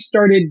 so she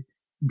started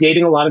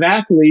dating a lot of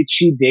athletes.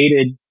 She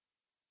dated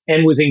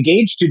and was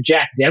engaged to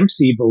Jack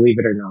Dempsey, believe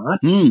it or not.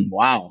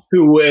 Wow.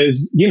 Who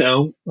was, you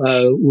know,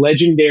 a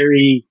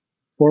legendary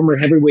former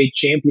heavyweight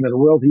champion of the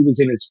world. He was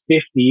in his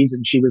 50s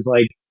and she was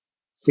like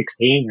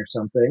 16 or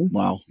something.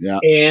 Wow. Yeah.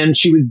 And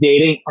she was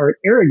dating Art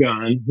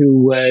Aragon,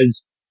 who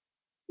was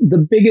the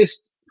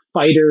biggest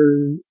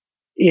fighter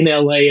in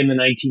LA in the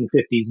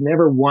 1950s.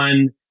 Never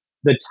won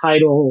the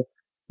title,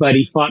 but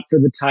he fought for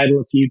the title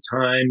a few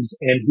times,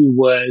 and he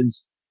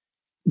was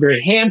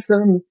very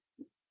handsome,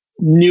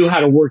 knew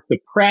how to work the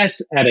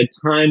press at a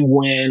time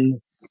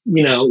when,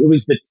 you know, it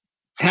was the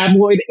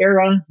tabloid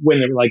era when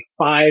there were like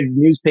 5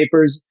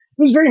 newspapers.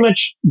 It was very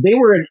much, they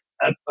were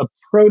a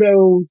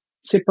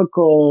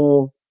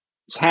prototypical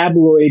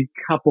tabloid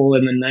couple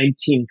in the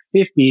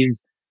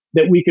 1950s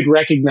that we could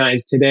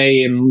recognize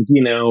today in,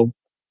 you know,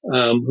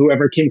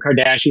 whoever Kim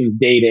Kardashian's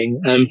dating.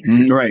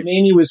 Right.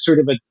 Mamie was sort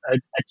of a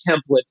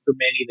template for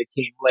many that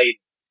came late.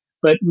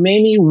 But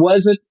Mamie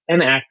was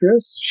an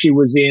actress. She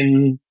was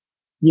in,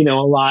 you know,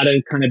 a lot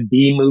of kind of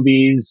B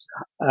movies,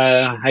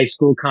 High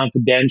School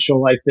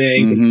Confidential, I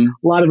think,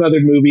 a lot of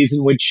other movies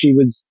in which she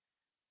was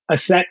a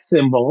sex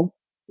symbol.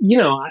 You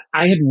know,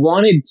 I had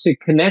wanted to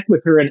connect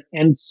with her,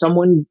 and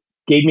someone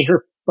gave me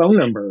her phone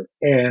number,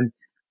 and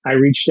I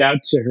reached out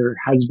to her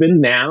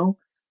husband now.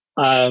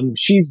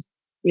 She's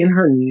in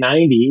her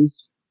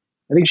 90s.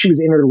 I think she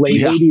was in her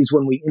late 80s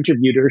when we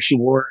interviewed her. She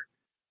wore,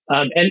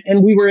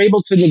 and we were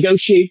able to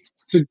negotiate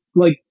to,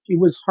 like, it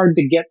was hard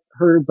to get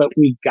her, but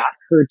we got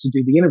her to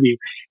do the interview.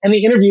 And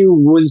the interview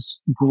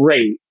was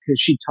great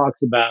because she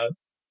talks about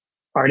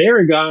Art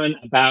Aragon,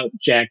 about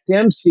Jack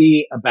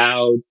Dempsey,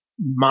 about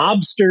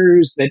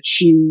mobsters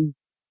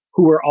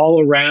who were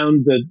all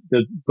around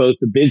both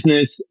the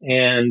business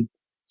and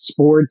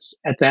sports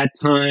at that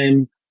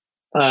time.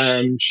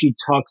 She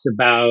talks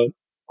about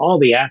all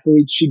the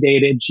athletes she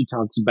dated. She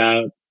talks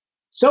about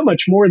so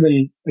much more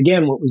than,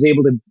 again, what was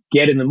able to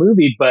get in the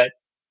movie. But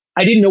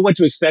I didn't know what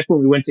to expect when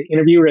we went to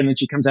interview her, and then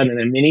she comes out in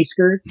a mini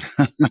skirt.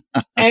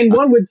 And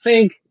one would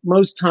think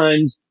most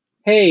times,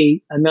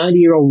 hey, a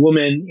 90-year-old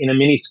woman in a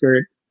mini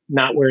skirt,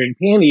 not wearing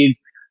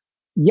panties,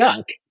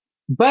 yuck.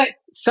 But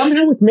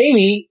somehow with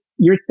Mamie,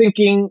 you're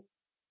thinking,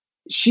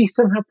 she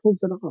somehow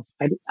pulls it off.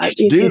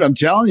 Dude, I'm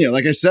telling you,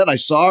 like I said, I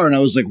saw her and I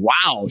was like,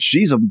 wow,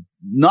 she's a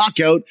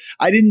knockout.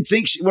 I didn't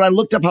think when I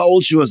looked up how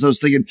old she was, I was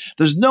thinking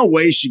there's no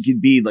way she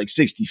could be like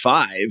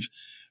 65.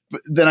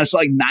 But then I saw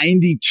like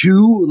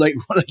 92, like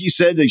you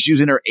said, like she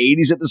was in her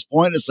 80s at this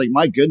point. It's like,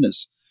 my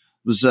goodness,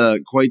 it was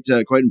quite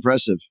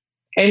impressive.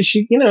 And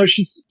she, you know,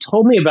 she's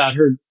told me about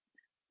her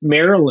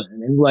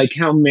Marilyn and like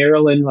how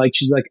Marilyn, like,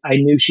 she's like, I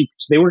knew she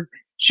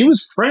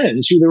was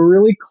friends. They were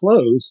really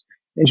close.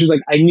 And she was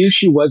like, I knew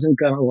she wasn't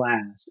going to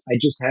last. I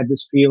just had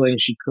this feeling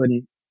she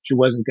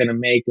wasn't going to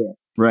make it.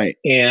 Right.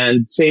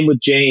 And same with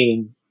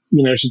Jane,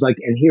 you know, she's like,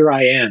 and here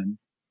I am,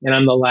 and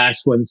I'm the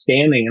last one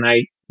standing.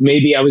 And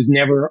maybe I was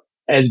never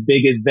as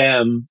big as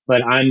them,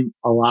 but I'm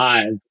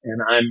alive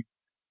and I'm,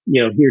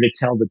 here to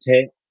tell the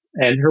tale.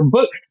 And her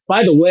book,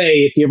 by the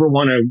way, if you ever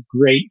want a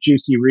great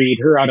juicy read,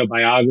 her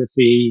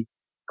autobiography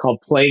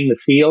called Playing the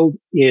Field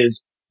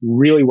is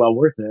really well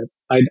worth it.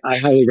 I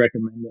highly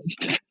recommend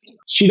it.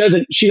 She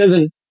doesn't,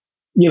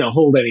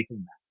 hold anything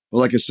back.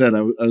 Well, like I said,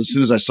 as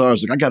soon as I saw her, I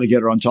was like, I got to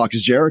get her on Talk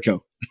is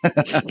Jericho.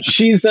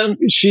 She's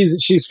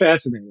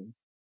fascinating.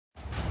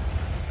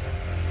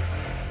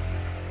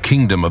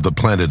 Kingdom of the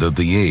Planet of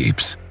the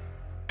Apes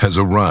has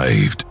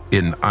arrived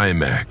in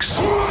IMAX.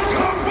 What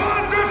a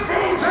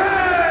wonderful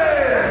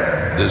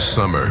day! This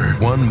summer,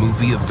 one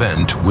movie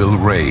event will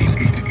reign.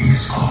 It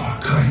is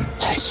our time.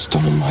 They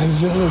stole my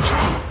village.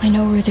 I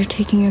know where they're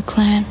taking your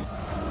clan.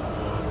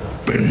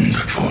 Bend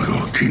for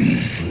your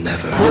king.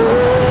 Never.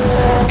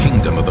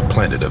 Kingdom of the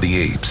Planet of the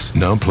Apes,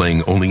 now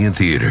playing only in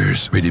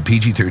theaters. Rated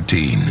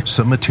PG-13.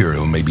 Some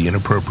material may be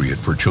inappropriate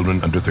for children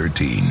under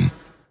 13.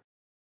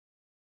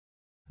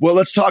 Well,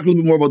 let's talk a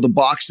little bit more about the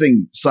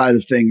boxing side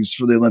of things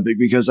for the Olympic,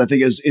 because I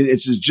think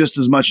it's just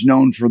as much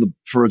known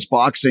for its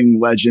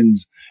boxing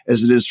legends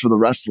as it is for the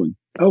wrestling.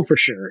 Oh, for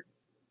sure.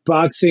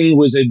 Boxing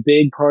was a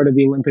big part of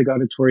the Olympic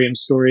Auditorium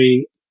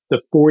story.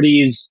 The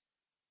 40s,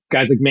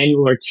 guys like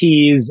Manuel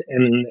Ortiz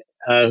and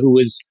who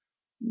was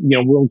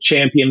world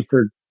champion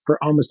for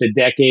almost a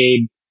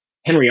decade.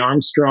 Henry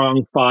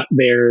Armstrong fought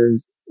there,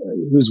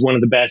 who's one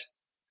of the best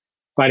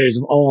fighters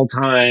of all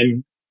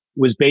time,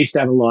 was based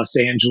out of Los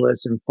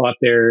Angeles and fought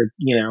there,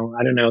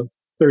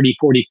 30,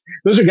 40.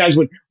 Those are guys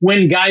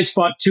when guys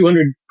fought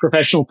 200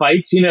 professional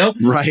fights,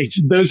 Right.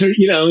 Those are,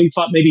 he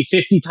fought maybe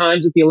 50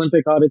 times at the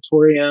Olympic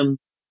Auditorium,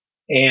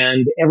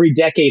 and every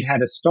decade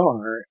had a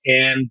star.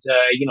 And,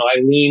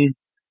 Eileen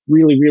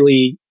really,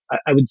 really,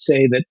 I would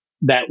say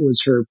that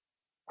was her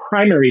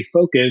primary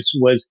focus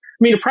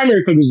her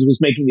primary focus was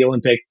making the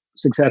Olympic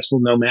successful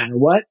no matter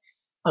what.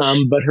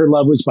 But her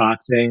love was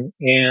boxing,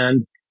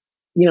 and,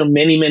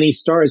 many, many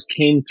stars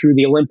came through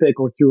the Olympic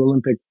or through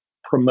Olympic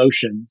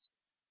promotions.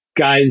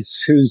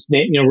 Guys whose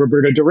name,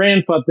 Roberto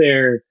Duran fought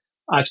there.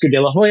 Oscar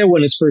De La Hoya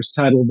won his first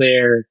title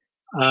there.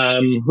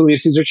 Julio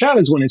Cesar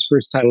Chavez won his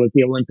first title at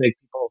the Olympic.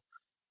 People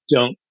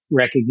don't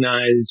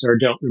recognize or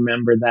don't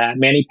remember that.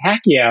 Manny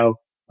Pacquiao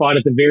fought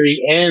at the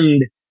very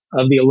end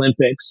of the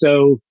Olympics.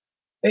 So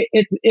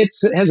it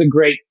has a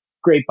great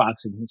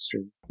boxing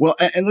history. Well,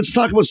 and let's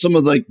talk about some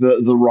of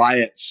the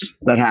riots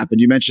that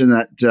happened. You mentioned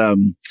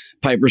that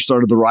Piper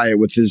started the riot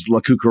with his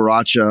La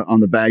Cucaracha on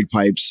the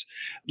bagpipes.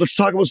 Let's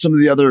talk about some of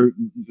the other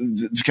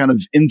kind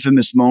of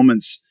infamous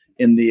moments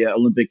in the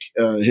Olympic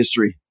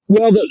history.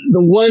 Well,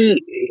 the one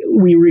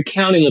we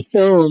recount in the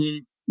film,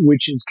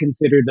 which is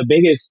considered the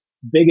biggest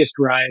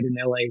riot in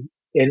LA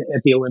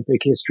at the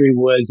Olympic history,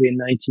 was in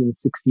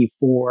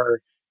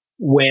 1964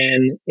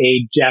 when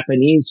a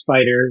Japanese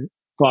fighter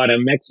fought a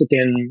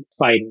Mexican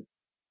fighter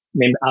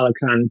named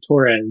Alacran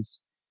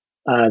Torres,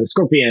 the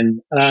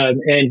Scorpion,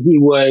 and he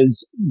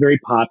was very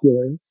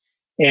popular,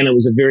 and it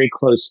was a very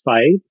close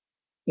fight,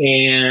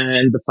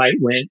 and the fight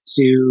went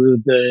to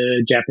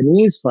the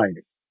Japanese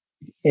fighter,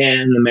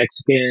 and the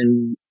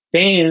Mexican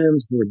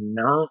fans were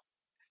not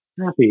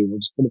happy. We'll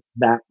just put it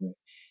that way.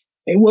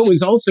 And what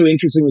was also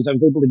interesting was I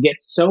was able to get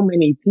so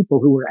many people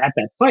who were at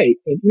that fight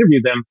and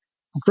interview them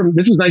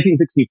this was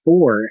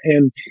 1964.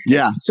 And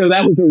yeah, so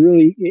that was a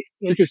really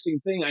interesting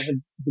thing. I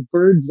had the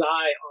bird's eye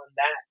on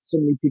that. So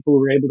many people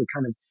were able to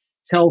kind of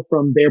tell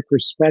from their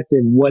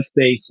perspective what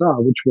they saw,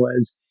 which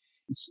was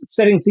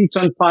setting seats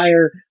on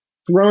fire,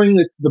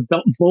 throwing the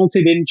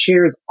bolted in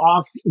chairs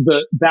off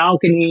the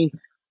balcony,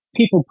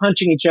 people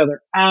punching each other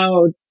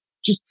out,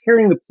 just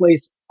tearing the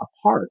place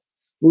apart,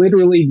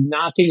 literally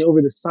knocking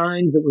over the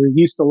signs that were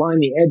used to line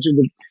the edge of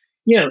the,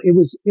 it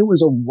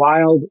was a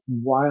wild,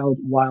 wild,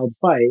 wild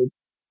fight.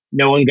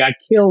 No one got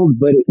killed,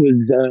 but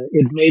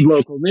it made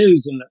local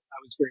news. And I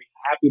was very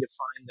happy to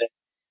find that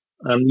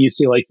the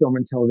UCLA Film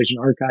and Television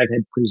Archive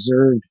had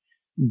preserved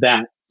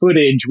that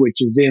footage, which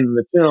is in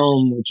the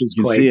film, which is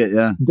quite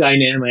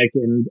dynamic.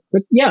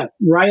 But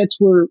riots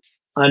were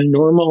a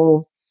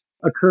normal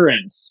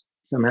occurrence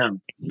somehow.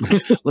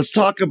 Let's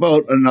talk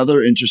about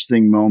another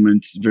interesting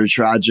moment, very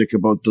tragic,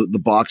 about the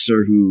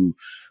boxer who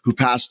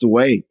passed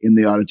away in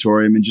the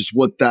auditorium and just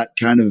what that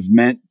kind of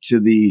meant to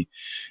the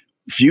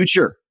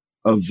future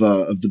of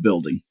the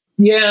building.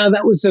 Yeah,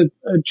 that was a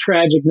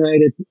tragic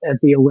night at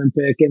the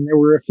Olympic, and there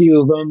were a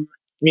few of them.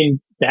 I mean,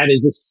 that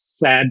is a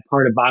sad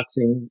part of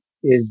boxing,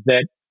 is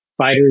that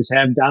fighters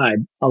have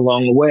died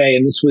along the way.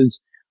 And this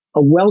was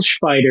a Welsh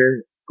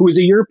fighter who was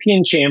a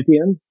European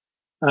champion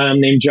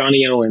named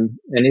Johnny Owen,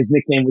 and his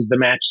nickname was the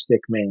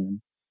Matchstick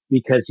Man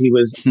because he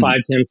was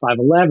 5'10",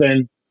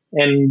 5'11",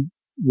 and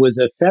was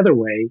a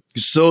featherweight.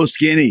 So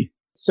skinny,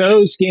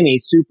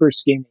 super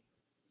skinny.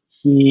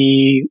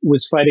 He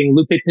was fighting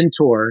Lupe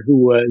Pintor, who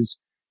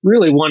was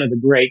really one of the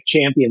great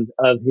champions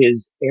of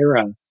his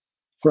era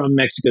from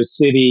Mexico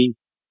City.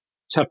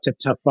 Tough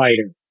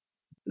fighter.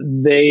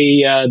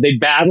 They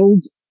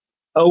battled.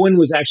 Owen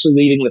was actually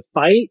leading the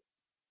fight.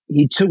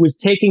 He was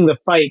taking the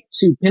fight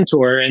to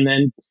Pintor, and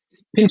then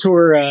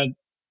Pintor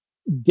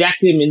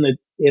decked him in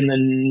the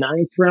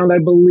ninth round, I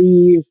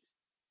believe.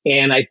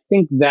 And I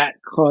think that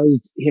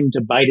caused him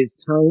to bite his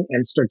tongue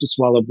and start to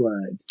swallow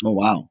blood. Oh,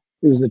 wow.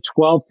 It was the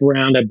 12th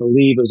round, I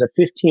believe. It was a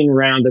 15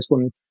 round. That's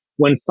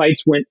when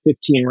fights went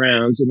 15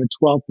 rounds. In the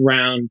 12th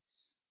round,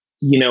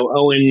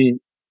 Owen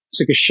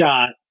took a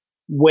shot,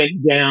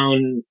 went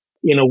down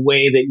in a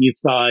way that you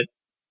thought,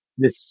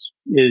 this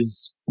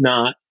is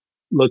not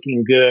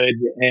looking good.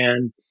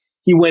 And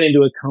he went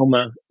into a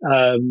coma,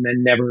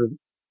 and never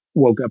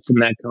woke up from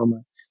that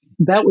coma.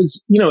 That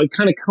was, it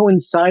kind of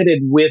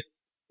coincided with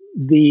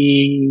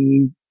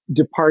the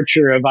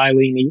departure of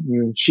Eileen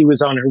Eaton. She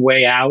was on her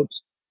way out.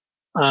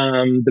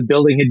 The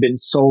building had been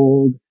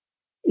sold.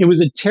 It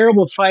was a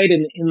terrible fight.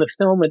 And in the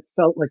film, it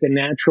felt like a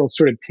natural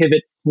sort of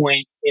pivot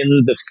point in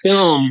the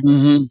film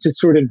to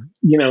sort of,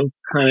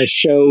 kind of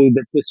show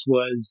that this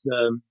was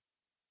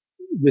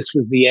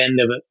the end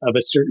of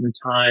a certain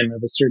time,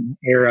 of a certain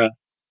era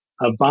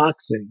of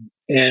boxing.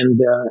 And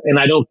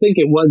I don't think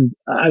it was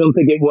ever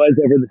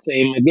the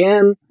same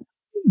again.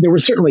 There were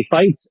certainly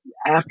plenty of fights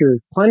after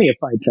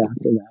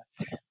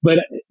that, but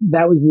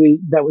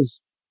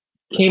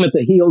came at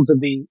the heels of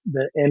the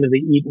end of the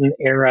Eaton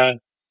era.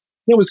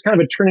 It was kind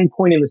of a turning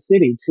point in the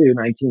city too.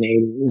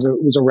 1980.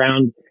 It was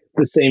around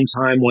the same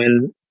time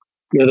when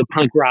the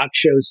punk rock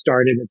shows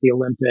started at the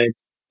Olympic,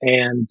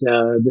 and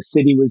the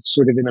city was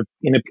sort of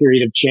in a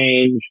period of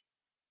change.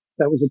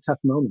 That was a tough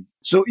moment.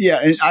 So yeah,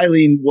 and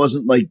Eileen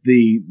wasn't like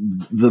the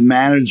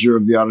manager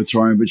of the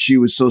Auditorium, but she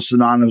was so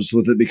synonymous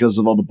with it because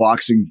of all the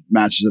boxing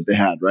matches that they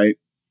had, right?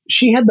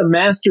 She had the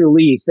master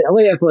lease. The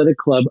LA Athletic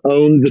Club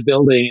owned the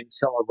building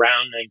until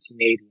around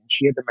 1980, and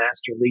she had the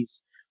master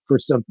lease for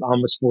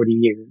almost 40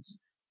 years.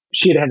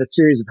 She had had a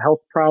series of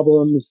health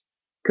problems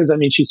because,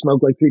 she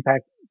smoked like 3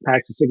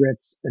 packs of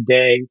cigarettes a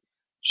day.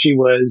 She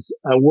was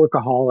a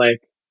workaholic,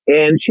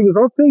 and she was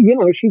also,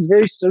 she's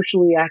very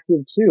socially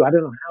active too. I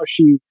don't know how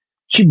she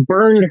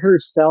burned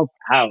herself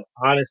out,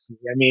 honestly.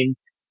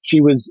 She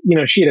was,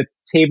 she had a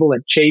table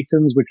at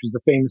Chasen's, which was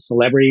the famous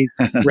celebrity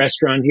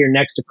restaurant here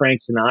next to Frank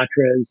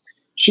Sinatra's.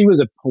 She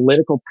was a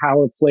political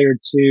power player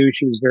too.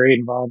 She was very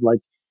involved, like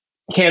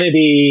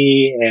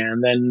Kennedy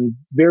and then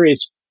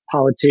various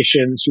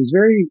politicians.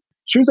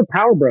 She was a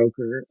power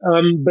broker.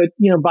 But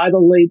by the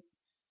late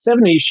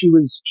 70s,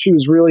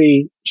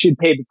 she'd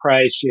paid the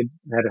price. She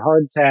had a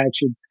heart attack.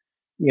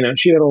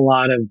 She had a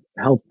lot of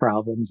health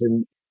problems.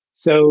 And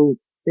so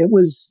it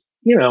was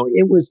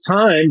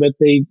time, but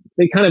they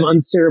kind of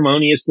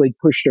unceremoniously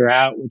pushed her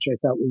out, which I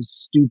thought was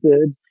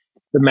stupid.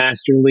 The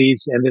master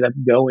lease ended up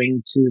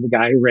going to the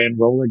guy who ran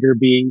roller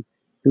derby,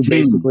 who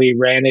basically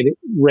ran it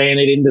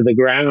into the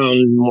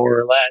ground, more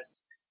or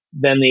less.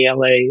 Then the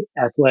LA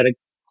Athletic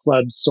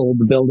Club sold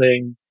the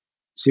building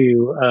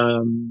to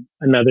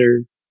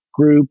another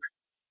group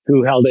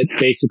who held it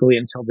basically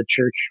until the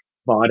church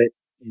bought it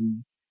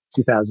in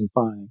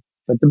 2005.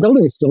 But the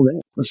building is still there.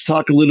 Let's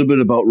talk a little bit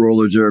about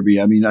roller derby.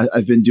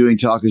 I've been doing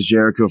Talk is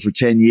Jericho for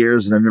 10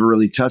 years and I've never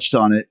really touched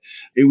on it.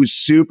 It was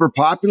super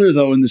popular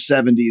though in the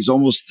 70s,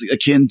 almost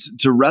akin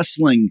to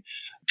wrestling.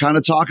 Kind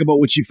of talk about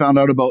what you found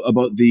out about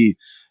the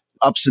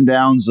ups and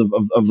downs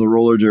of the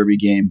roller derby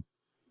game.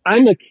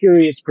 I'm a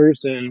curious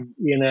person,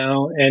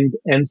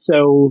 and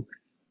so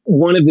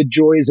one of the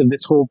joys of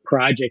this whole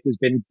project has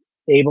been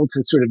able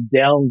to sort of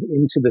delve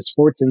into the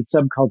sports and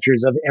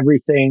subcultures of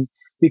everything,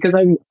 because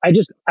I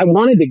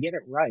wanted to get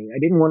it right.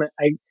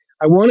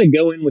 I want to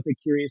go in with a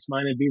curious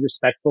mind and be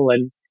respectful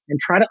and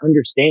try to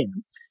understand.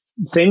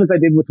 Same as I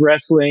did with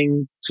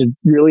wrestling, to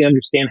really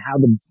understand how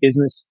the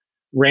business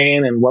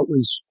ran and what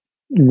was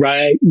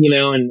right,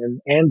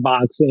 and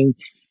boxing.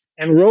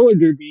 And roller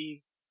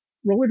derby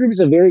is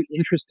a very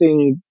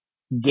interesting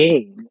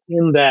game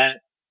in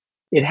that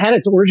it had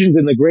its origins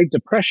in the Great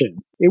Depression.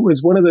 It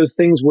was one of those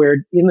things where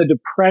in the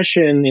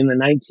Depression in the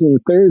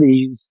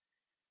 1930s,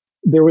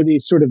 there were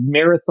these sort of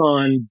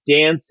marathon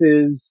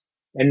dances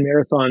and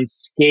marathon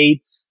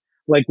skates,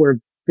 like where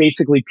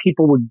basically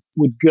people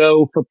would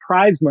go for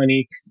prize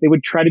money. They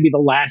would try to be the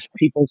last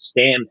people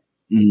standing.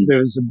 There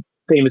was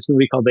a famous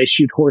movie called They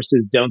Shoot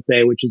Horses, Don't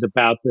They?, which is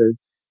about the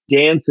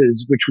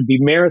dances, which would be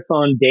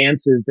marathon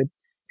dances that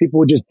people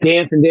would just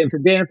dance and dance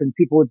and dance, and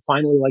people would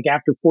finally, like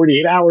after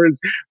 48 hours,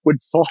 would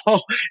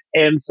fall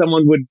and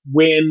someone would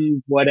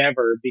win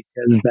whatever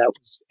because that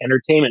was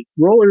entertainment.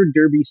 Roller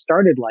derby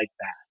started like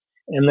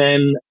that. And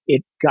then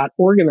it got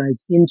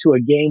organized into a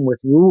game with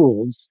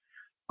rules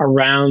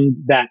around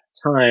that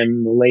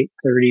time, the late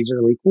 30s,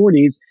 early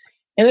 40s.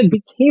 And it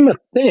became a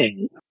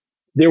thing.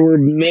 There were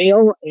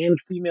male and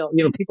female,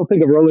 people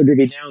think of roller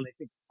derby now and they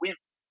think women.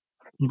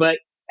 But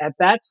at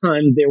that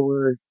time, there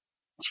were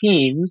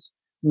teams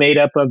made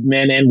up of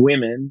men and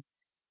women,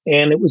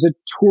 and it was a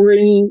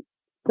touring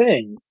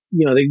thing.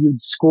 You'd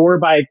score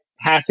by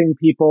passing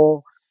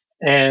people,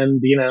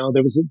 and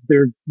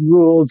there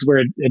rules where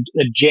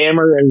a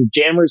jammer and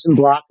jammers and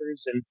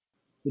blockers, and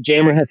the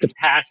jammer has to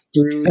pass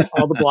through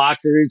all the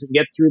blockers and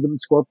get through them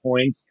and score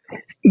points.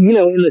 In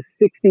the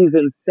 60s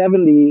and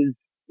 70s,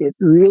 it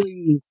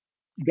really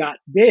got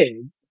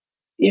big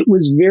it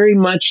was very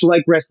much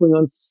like wrestling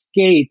on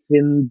skates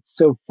in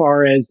so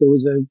far as there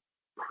was a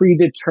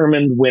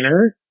predetermined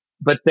winner,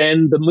 but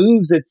then the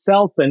moves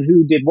itself and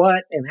who did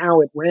what and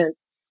how it went,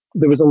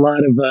 there was a lot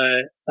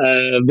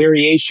of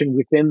variation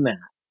within that.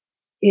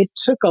 It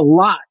took a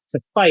lot to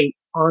fight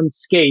on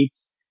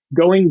skates,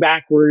 going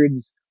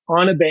backwards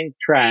on a bank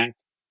track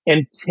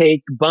and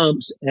take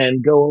bumps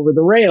and go over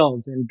the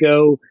rails and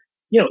go,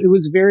 it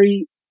was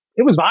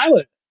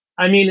violent.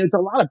 I mean, it's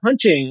a lot of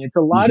punching. It's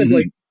a lot of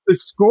like the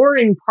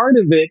scoring part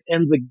of it,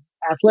 and the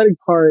athletic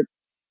part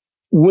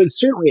was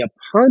certainly a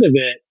part of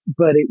it,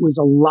 but it was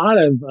a lot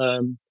of,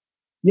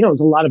 it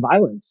was a lot of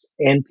violence,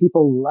 and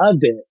people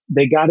loved it.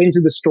 They got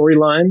into the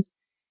storylines.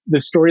 The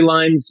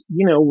storylines,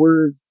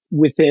 were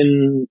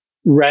within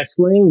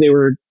wrestling. They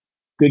were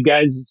good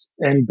guys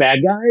and bad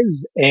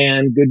guys,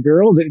 and good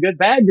girls and good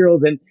bad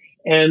girls.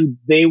 And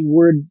they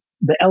were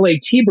the LA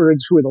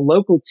T-Birds, who were the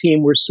local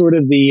team, were sort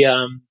of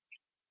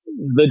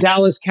the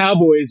Dallas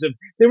Cowboys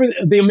they were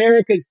the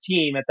America's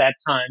team at that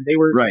time. They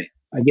were, right.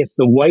 I guess,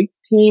 the white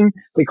team.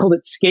 They called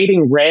it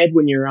skating red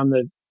when you're on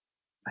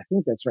I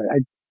think that's right. I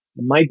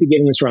might be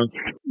getting this wrong.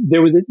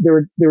 There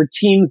were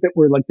teams that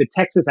were like the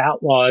Texas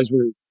Outlaws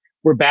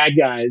were bad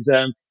guys.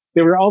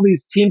 There were all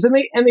these teams, and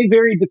they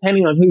varied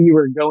depending on who you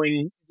were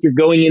going. You're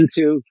going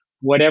into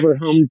whatever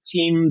home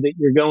team that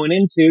you're going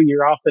into.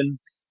 You're often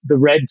the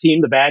red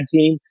team, the bad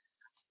team.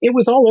 It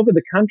was all over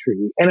the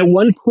country. And at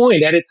one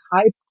point, at its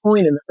high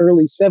point in the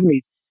early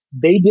 70s,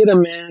 they did a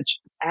match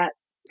at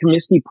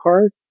Comiskey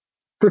Park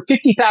for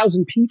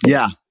 50,000 people.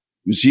 Yeah,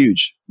 it was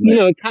huge.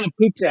 It kind of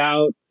pooped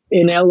out.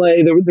 In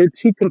LA, there were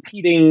two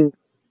competing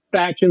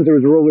factions. There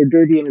was Roller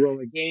Derby and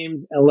Roller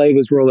Games. LA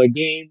was Roller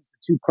Games.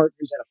 The two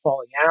partners had a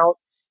falling out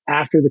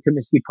after the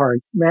Comiskey Park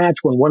match,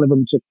 when one of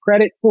them took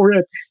credit for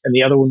it and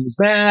the other one was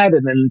mad.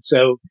 And then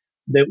so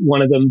that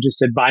one of them just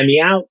said, buy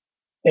me out.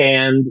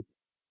 And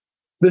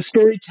the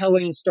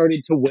storytelling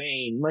started to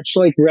wane, much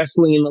like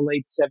wrestling in the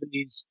late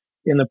 70s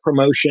in the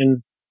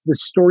promotion. The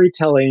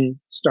storytelling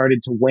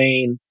started to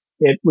wane.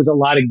 It was a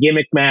lot of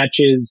gimmick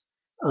matches.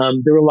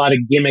 There were a lot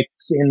of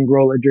gimmicks in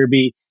roller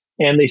derby,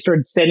 and they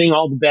started sending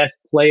all the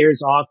best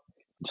players off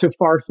to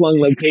far-flung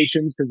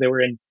locations because we're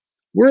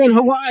in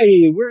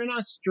Hawaii, we're in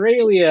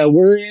Australia,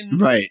 we're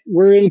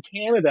in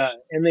Canada,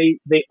 and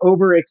they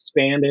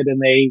overexpanded,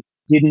 and they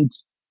didn't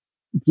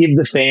give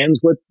the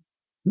fans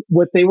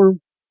what they were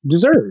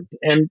deserved,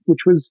 and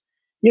which was,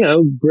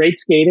 great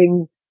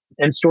skating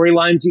and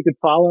storylines you could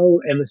follow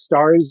and the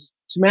stars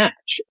to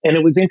match. And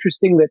it was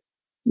interesting that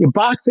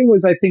boxing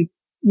was, I think,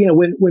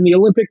 when the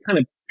Olympic kind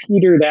of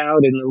petered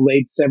out in the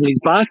late 70s,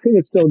 boxing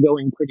is still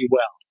going pretty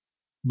well.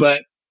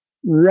 But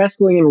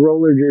wrestling and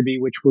roller derby,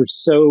 which were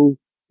so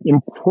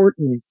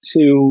important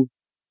to,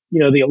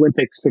 the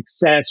Olympic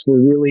success,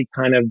 were really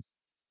kind of,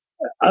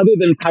 other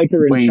than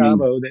Piper and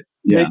Chavo,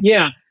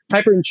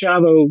 Piper and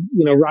Chavo,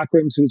 Rock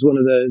Rims, who's one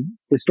of the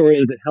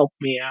historians that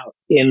helped me out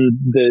in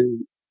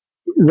the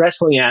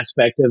wrestling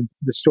aspect of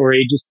the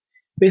story, just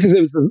basically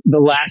it was the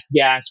last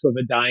gasp of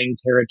a dying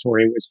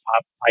territory was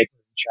Piper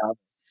and Chavo.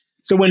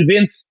 So when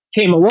Vince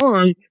came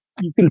along,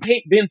 you can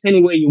paint Vince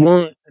any way you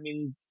want. I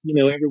mean,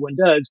 everyone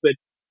does, but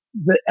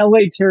the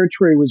LA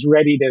territory was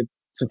ready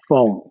to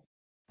fall.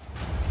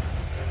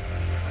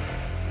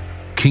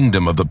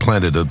 Kingdom of the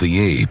Planet of the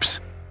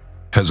Apes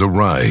has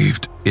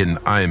arrived in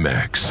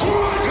IMAX.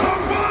 What a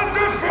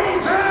wonderful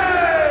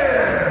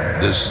day!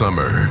 This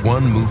summer,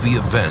 one movie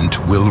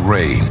event will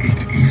reign.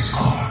 It is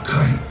our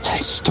time.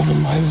 They stole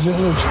my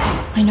village.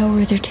 I know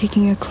where they're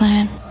taking your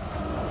clan.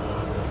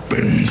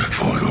 Bend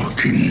for your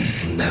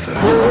king. Never.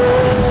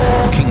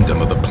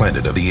 Kingdom of the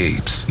Planet of the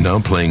Apes,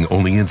 now playing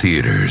only in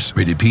theaters.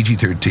 Rated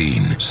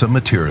PG-13. Some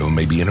material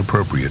may be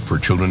inappropriate for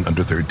children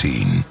under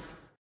 13.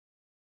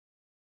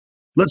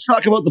 Let's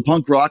talk about the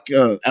punk rock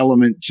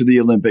element to the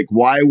Olympic.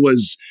 Why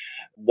was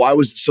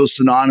it so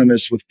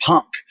synonymous with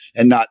punk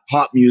and not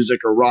pop music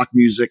or rock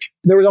music?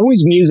 There was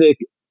always music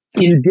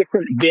in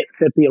different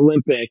bits at the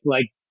Olympic,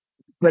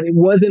 but it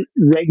wasn't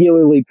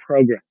regularly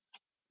programmed.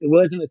 It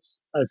wasn't a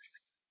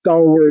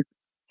stalwart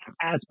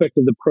aspect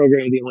of the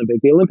program of the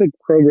Olympic. The Olympic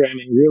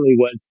programming really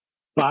was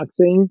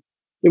boxing.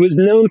 It was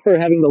known for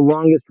having the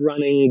longest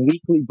running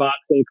weekly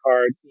boxing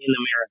card in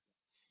America.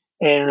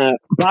 And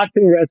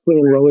boxing, wrestling,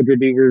 and roller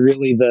derby were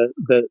really the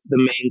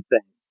main thing.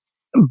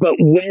 But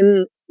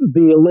when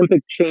the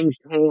Olympic changed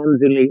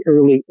hands in the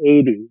early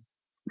 80s,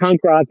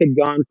 punk rock had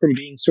gone from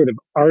being sort of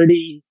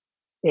arty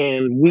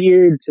and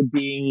weird to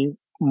being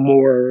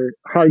more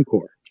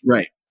hardcore.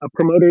 Right. A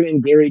promoter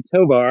named Gary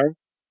Tovar,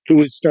 who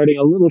was starting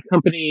a little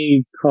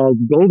company called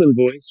Golden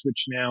Voice,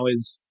 which now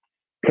is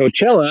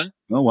Coachella.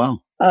 Oh, wow.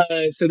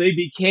 So they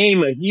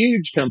became a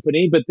huge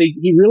company, but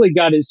he really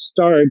got his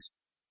start,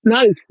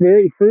 not his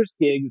very first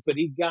gigs, but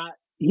he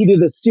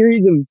did a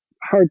series of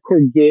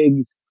hardcore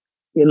gigs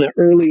in the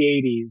early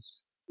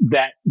 80s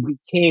that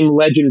became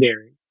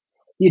legendary.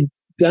 He'd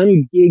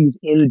done gigs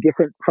in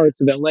different parts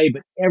of LA,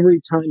 but every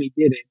time he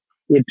did it,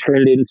 it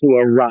turned into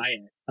a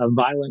riot, a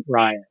violent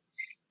riot.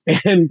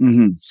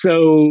 And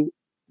so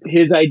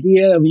his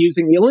idea of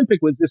using the Olympic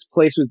was this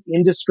place was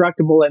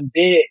indestructible and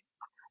big.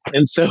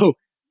 And so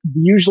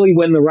usually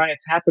when the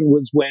riots happened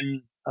was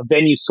when a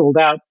venue sold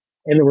out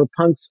and there were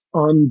punks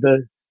on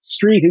the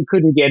street who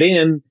couldn't get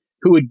in,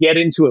 who would get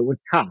into it with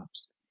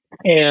cops.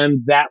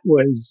 And that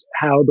was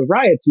how the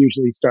riots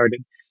usually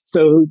started.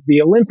 So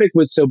the Olympic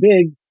was so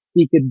big,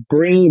 he could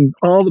bring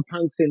all the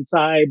punks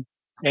inside.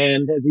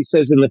 And as he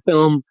says in the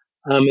film,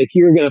 if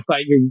you were going to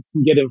fight, you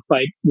can get in a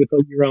fight with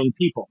your own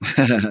people.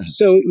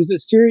 So it was a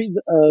series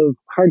of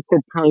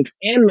hardcore punk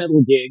and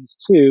metal gigs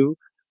too.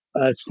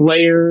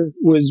 Slayer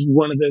was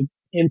one of the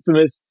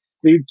infamous,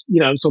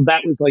 so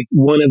that was like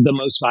one of the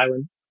most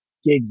violent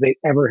gigs they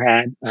ever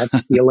had at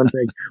the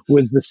Olympic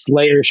was the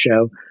Slayer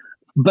show.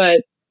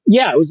 But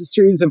yeah, it was a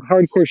series of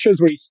hardcore shows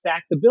where you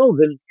stack the bills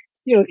and,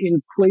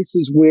 in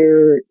places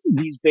where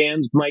these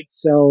bands might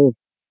sell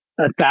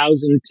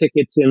 1,000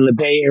 tickets in the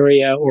Bay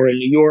Area or in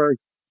New York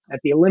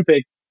at the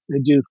Olympic, they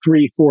do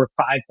 3, 4,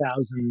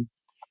 5,000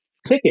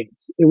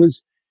 tickets. It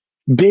was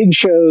big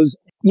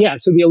shows. Yeah.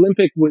 So the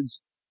Olympic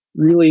was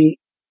really,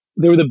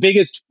 they were the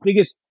biggest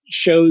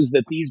shows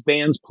that these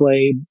bands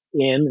played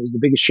in. It was the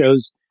biggest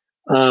shows,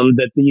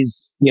 that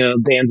these,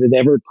 bands had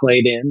ever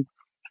played in.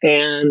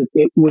 And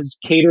it was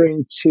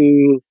catering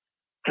to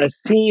a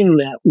scene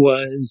that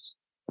was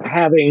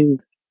having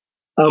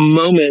a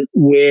moment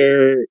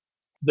where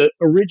the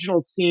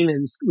original scene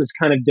was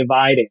kind of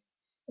dividing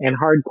and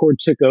hardcore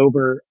took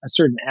over a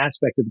certain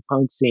aspect of the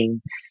punk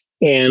scene.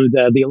 And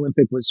the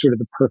Olympic was sort of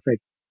the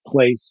perfect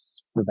place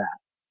for that.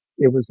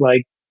 It was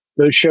like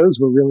those shows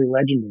were really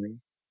legendary.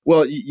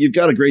 Well, you've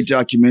got a great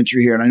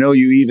documentary here. And I know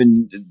you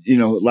even,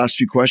 last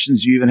few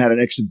questions, you even had an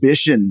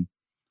exhibition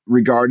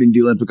regarding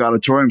the Olympic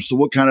Auditorium. So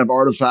what kind of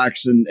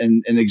artifacts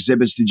and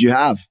exhibits did you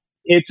have?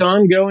 It's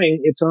ongoing.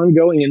 It's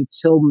ongoing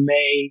until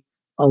May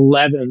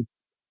 11th.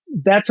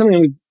 That's something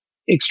I'm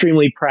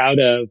extremely proud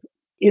of.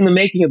 In the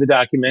making of the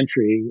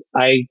documentary,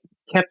 I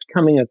kept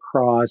coming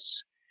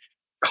across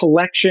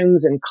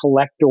collections and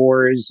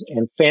collectors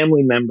and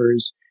family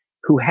members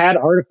who had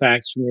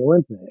artifacts from the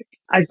Olympic.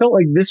 I felt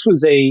like this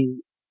was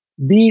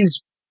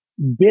these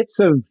bits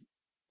of,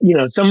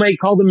 some might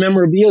call them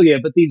memorabilia,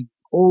 but these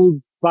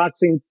old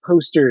boxing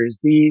posters,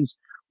 these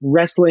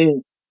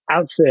wrestling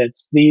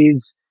outfits,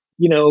 these,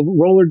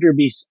 roller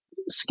derby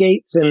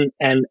skates and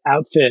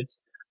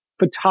outfits,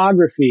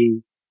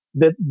 photography,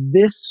 that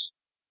this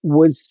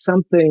was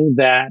something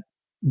that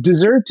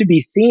deserved to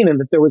be seen and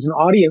that there was an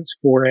audience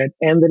for it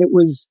and that it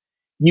was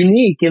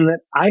unique and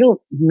that I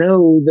don't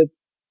know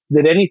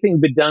that anything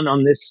been done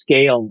on this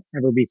scale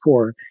ever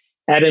before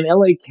at an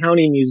LA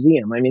County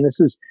museum. I mean, this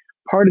is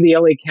part of the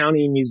LA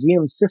County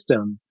museum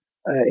system.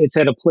 It's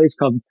at a place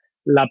called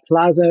La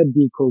Plaza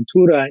de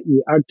Cultura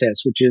y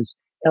Artes, which is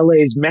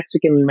LA's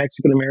Mexican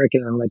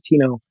American and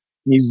Latino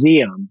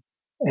museum.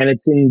 And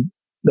it's in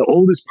the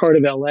oldest part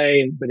of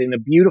LA, but in a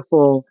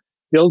beautiful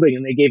building.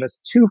 And they gave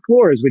us 2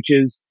 floors, which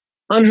is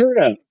unheard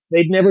of.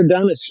 They'd never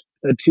done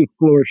a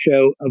 2-floor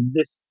show of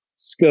this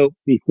scope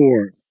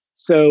before.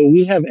 So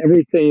we have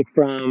everything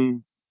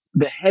from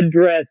the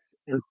headdress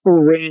and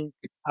full ring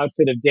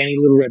outfit of Danny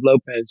Little Red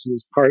Lopez, who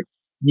was part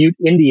Ute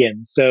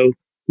Indian. So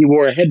he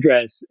wore a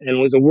headdress and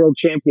was a world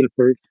champion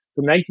from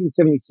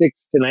 1976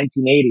 to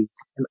 1980,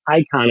 an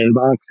icon in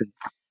boxing,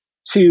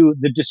 to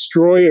the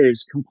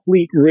Destroyer's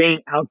complete ring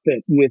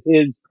outfit with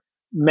his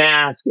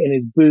mask and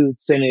his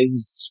boots and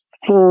his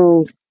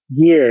full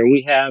gear.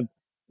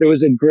 There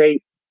was a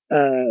great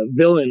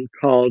villain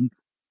called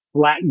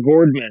Black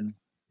Gordman.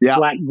 Yeah.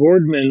 Black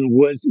Gordman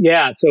was,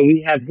 so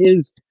we have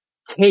his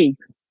cape.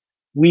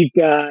 We've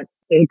got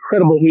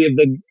we have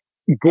the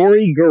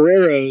Gory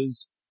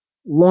Guerrero's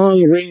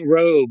long ring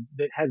robe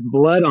that has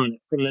blood on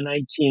it from the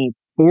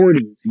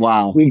 1940s.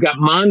 Wow. We've got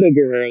Mondo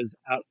Guerrero's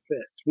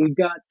outfits. We've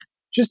got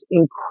just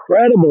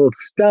incredible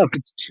stuff.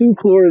 It's 2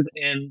 floors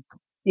and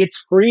it's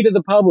free to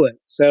the public.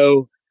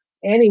 So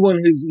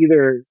anyone who's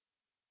either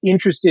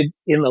interested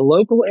in the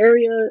local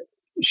area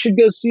should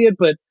go see it.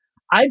 But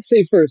I'd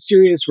say for a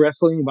serious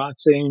wrestling,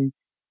 boxing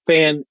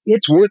fan,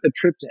 it's worth a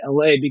trip to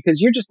LA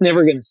because you're just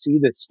never going to see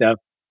this stuff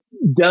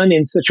done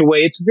in such a way.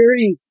 It's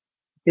very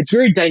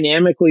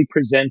dynamically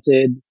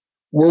presented.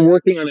 We're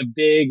working on a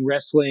big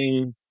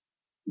wrestling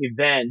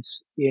event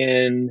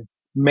in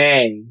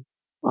May.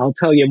 I'll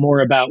tell you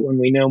more about when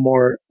we know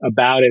more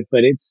about it,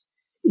 but it's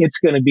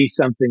going to be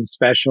something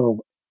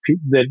special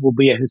that will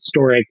be a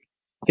historic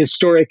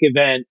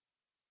event.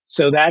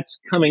 So that's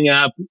coming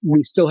up.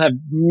 We still have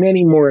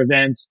many more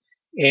events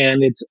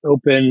and it's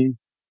open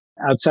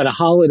outside of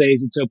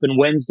holidays. It's open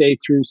Wednesday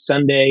through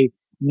Sunday,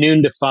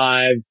 noon to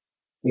 5.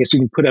 I guess we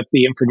can put up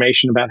the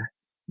information about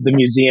the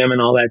museum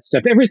and all that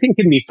stuff. Everything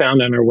can be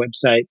found on our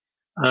website,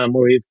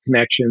 where we have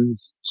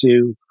connections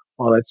to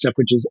all that stuff,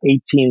 which is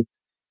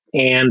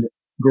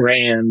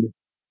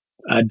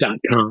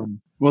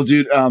 18thandgrand.com. Well,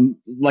 dude,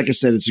 like I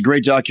said, it's a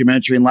great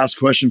documentary. And last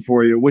question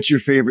for you: what's your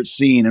favorite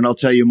scene? And I'll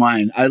tell you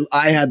mine.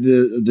 I had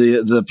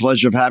the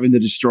pleasure of having the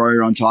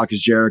Destroyer on Talk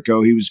Is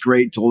Jericho. He was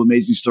great, told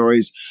amazing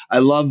stories. I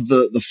love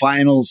the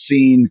final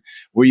scene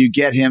where you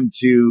get him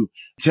to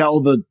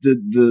tell the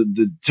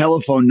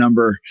telephone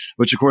number,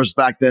 which of course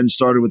back then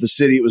started with the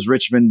city. It was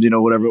Richmond,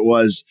 whatever it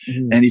was.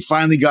 Mm-hmm. And he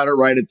finally got it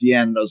right at the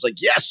end. I was like,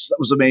 yes, that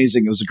was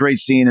amazing. It was a great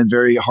scene and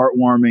very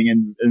heartwarming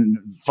and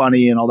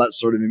funny and all that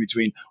sort of in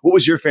between. What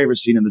was your favorite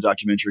scene in the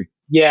documentary?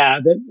 Yeah,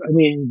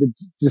 the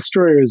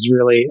Destroyer is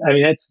really,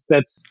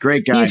 that's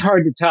great guy. He's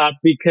hard to top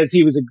because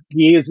he was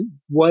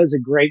a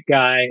great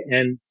guy.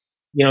 And,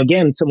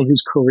 again, someone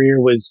whose career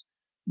was,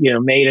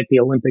 made at the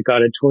Olympic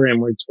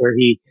Auditorium,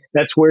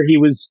 that's where he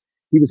was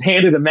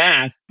handed a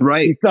mask.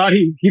 Right. He thought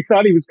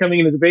he was coming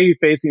in as a baby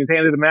face. He was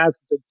handed a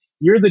mask and said,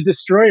 "You're the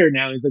Destroyer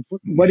now." He's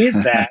like, what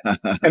is that?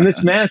 And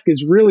this mask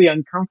is really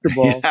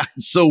uncomfortable. Yeah,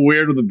 it's so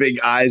weird with the big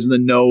eyes and the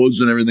nose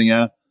and everything.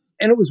 Yeah.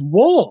 And it was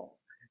wool.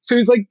 So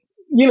he's like,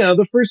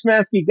 the first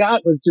mask he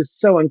got was just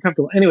so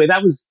uncomfortable. Anyway,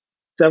 that was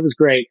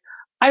great.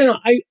 I don't know.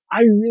 I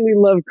really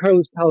love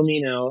Carlos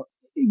Palomino,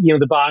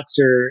 the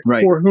boxer,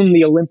 right, for whom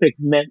the Olympic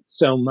meant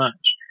so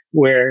much,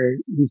 where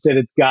he said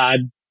it's God,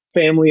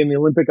 family, and the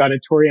Olympic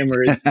Auditorium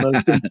are his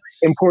most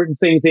important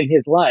things in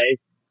his life.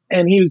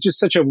 And he was just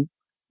such a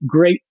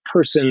great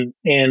person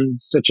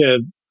and such a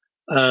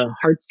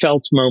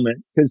heartfelt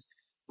moment. Because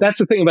that's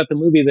the thing about the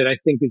movie that I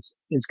think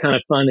is kind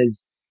of fun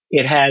is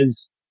it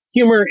has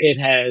humor, it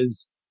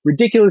has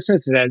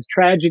ridiculousness, it has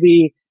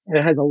tragedy, and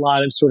it has a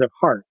lot of sort of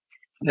heart.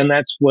 And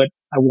that's what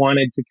I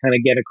wanted to kind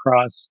of get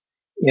across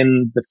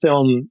in the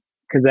film,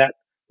 because that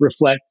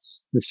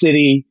reflects the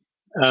city,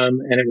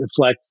 and it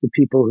reflects the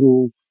people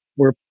who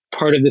were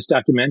part of this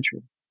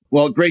documentary.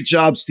 Well, great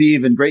job,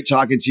 Steve, and great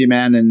talking to you,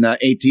 man. And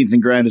 18th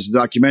and Grand is a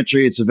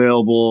documentary. It's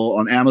available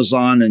on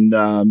Amazon. And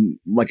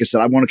like I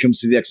said, I want to come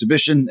see the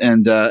exhibition.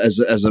 And as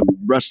a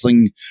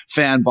wrestling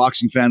fan,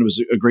 boxing fan, it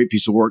was a great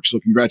piece of work. So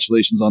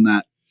congratulations on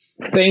that.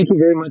 Thank you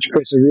very much,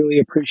 Chris. I really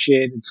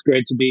appreciate it. It's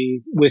great to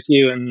be with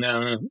you and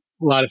a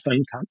lot of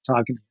fun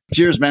talking.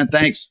 Cheers, man.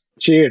 Thanks.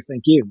 Cheers.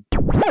 Thank you.